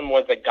think of just some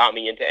ones that got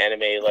me into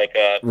anime, like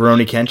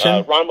Rurouni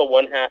Kenshin? Ranma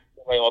 1/2,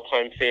 my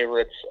all-time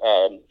favorites.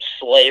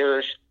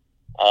 Slayers.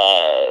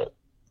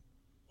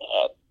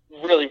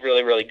 Really,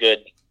 really, really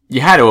good.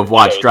 You had to have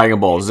watched Dragon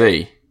Ball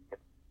Z.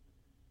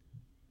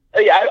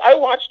 Yeah, I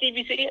watched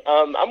DBZ.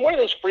 I'm one of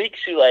those freaks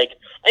who, I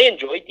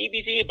enjoyed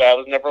DBZ, but I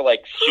was never,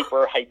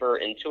 super hyper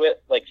into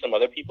it, like some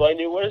other people I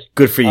knew was.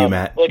 Good for you,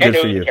 Matt. Good I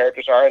know for who you. the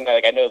characters are, and, I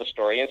know the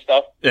story and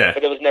stuff. Yeah.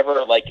 But it was never,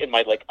 in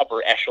my,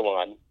 upper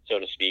echelon, so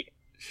to speak.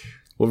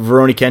 Well,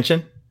 Rurouni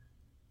Kenshin?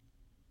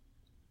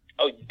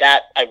 Oh,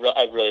 that, I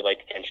really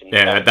liked Kenshin.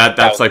 Yeah,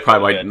 that's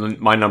probably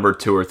my number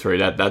 2 or 3.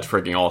 That's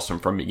freaking awesome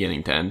from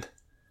beginning to end.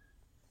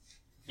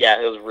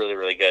 Yeah, it was really,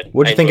 really good.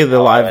 What'd you think of the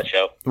live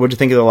show? What'd you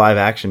think of the live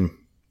action?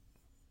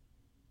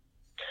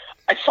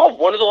 I saw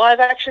one of the live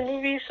action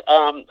movies.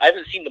 I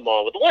haven't seen them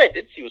all, but the one I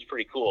did see was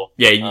pretty cool.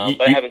 Yeah,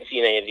 but I haven't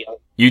seen any of the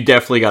others. You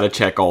definitely got to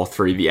check all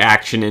 3. The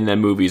action in them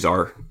movies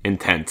are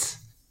intense.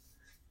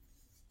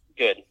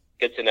 Good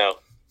to know.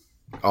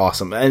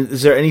 Awesome. And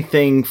is there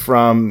anything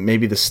from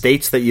maybe the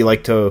States that you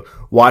like to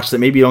watch that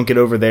maybe you don't get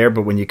over there,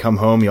 but when you come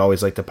home, you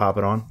always like to pop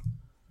it on?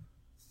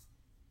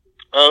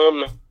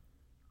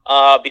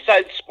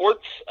 Besides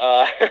sports,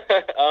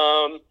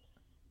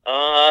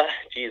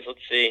 geez, let's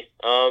see.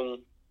 I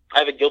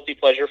have a guilty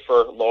pleasure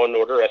for Law and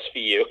Order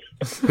SVU.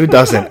 Who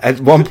doesn't? At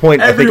one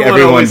point, I think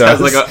everyone does.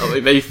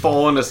 Has they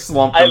fall in a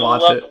slump and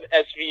watch it. I love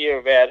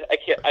SVU, man.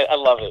 I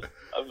love it.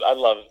 I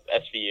love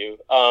SVU.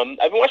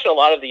 I've been watching a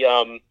lot of the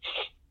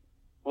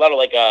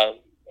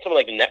some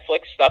of the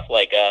Netflix stuff, a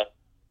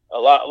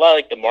lot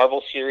of the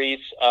Marvel series.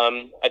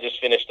 I just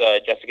finished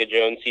Jessica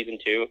Jones season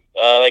 2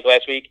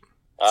 last week.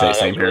 That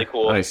was really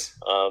cool. Nice.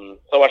 So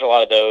I watched a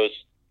lot of those.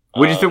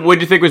 What do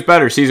you think was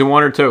better, season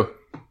 1 or 2?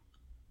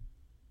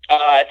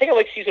 I think I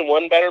like season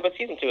 1 better, but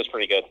season 2 is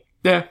pretty good.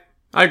 Yeah,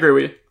 I agree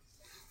with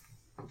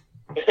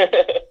you.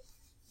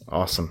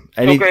 Awesome.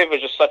 Kilgrave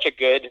was just such a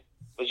good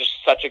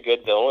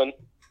villain.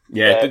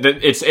 Yeah,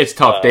 it's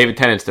tough. David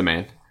Tennant's the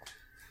man.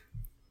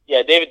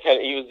 Yeah, David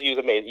Tennant, he was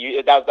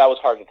amazing. That was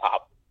hard to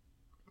top.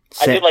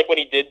 I did like when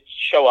he did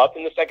show up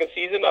in the second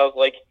season. I was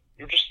like,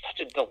 you're just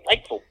such a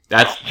delightful.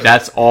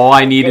 That's all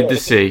I needed to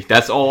see.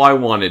 That's all I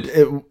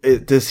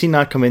wanted. Does he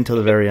not come in till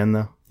the very end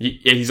though?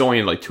 He's only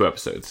in 2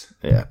 episodes.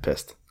 Yeah,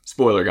 pissed.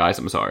 Spoiler, guys.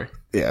 I'm sorry.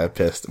 Yeah,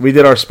 pissed. We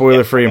did our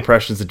spoiler-free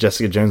impressions of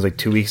Jessica Jones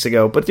 2 weeks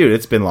ago, but dude,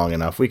 it's been long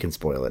enough. We can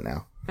spoil it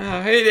now.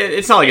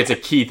 It's not like it's a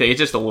key thing. It's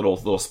just a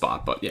little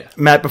spot, but yeah.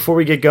 Matt, before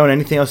we get going,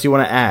 anything else you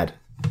want to add?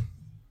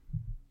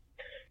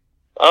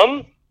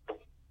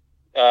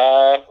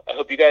 I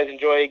hope you guys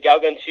enjoy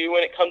Galgun 2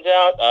 when it comes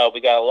out.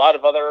 We got a lot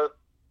of other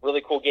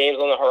really cool games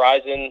on the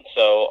horizon,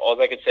 so all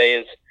I could say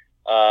is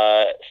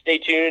stay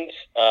tuned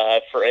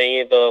for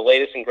any of the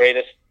latest and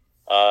greatest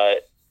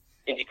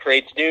Indie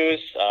Crates news.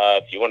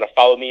 If you want to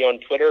follow me on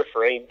Twitter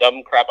for any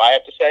dumb crap I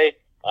have to say,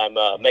 I'm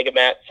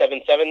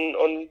Megamat77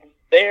 on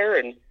there,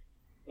 and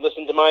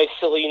listen to my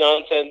silly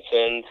nonsense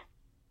and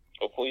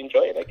hopefully enjoy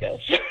it, I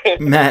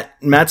guess.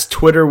 Matt's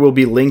Twitter will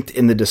be linked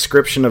in the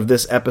description of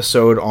this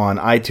episode on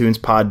iTunes,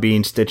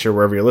 Podbean, Stitcher,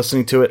 wherever you're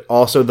listening to it.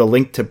 Also, the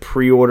link to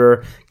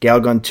pre-order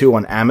Galgun 2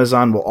 on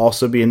Amazon will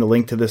also be in the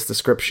link to this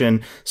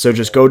description. So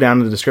just go down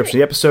to the description of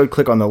the episode,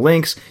 click on the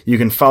links. You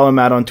can follow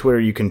Matt on Twitter.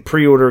 You can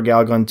pre-order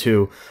Galgun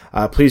 2.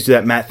 Please do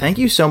that. Matt, thank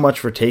you so much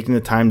for taking the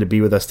time to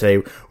be with us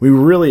today. We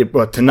really,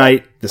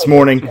 tonight this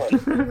morning,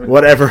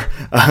 whatever.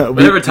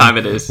 Whatever time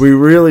it is. We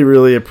really,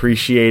 really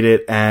appreciate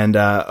it, and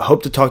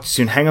hope to talk to you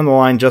soon. Hang on the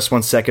line just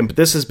 1 second, but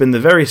this has been the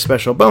very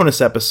special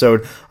bonus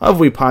episode of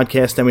We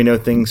Podcast and We Know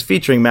Things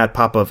featuring Matt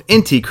Papa of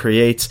Inti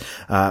Creates.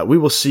 We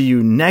will see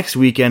you next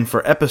weekend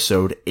for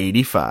episode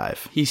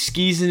 85. He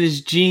skis in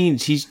his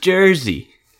jeans. He's Jersey.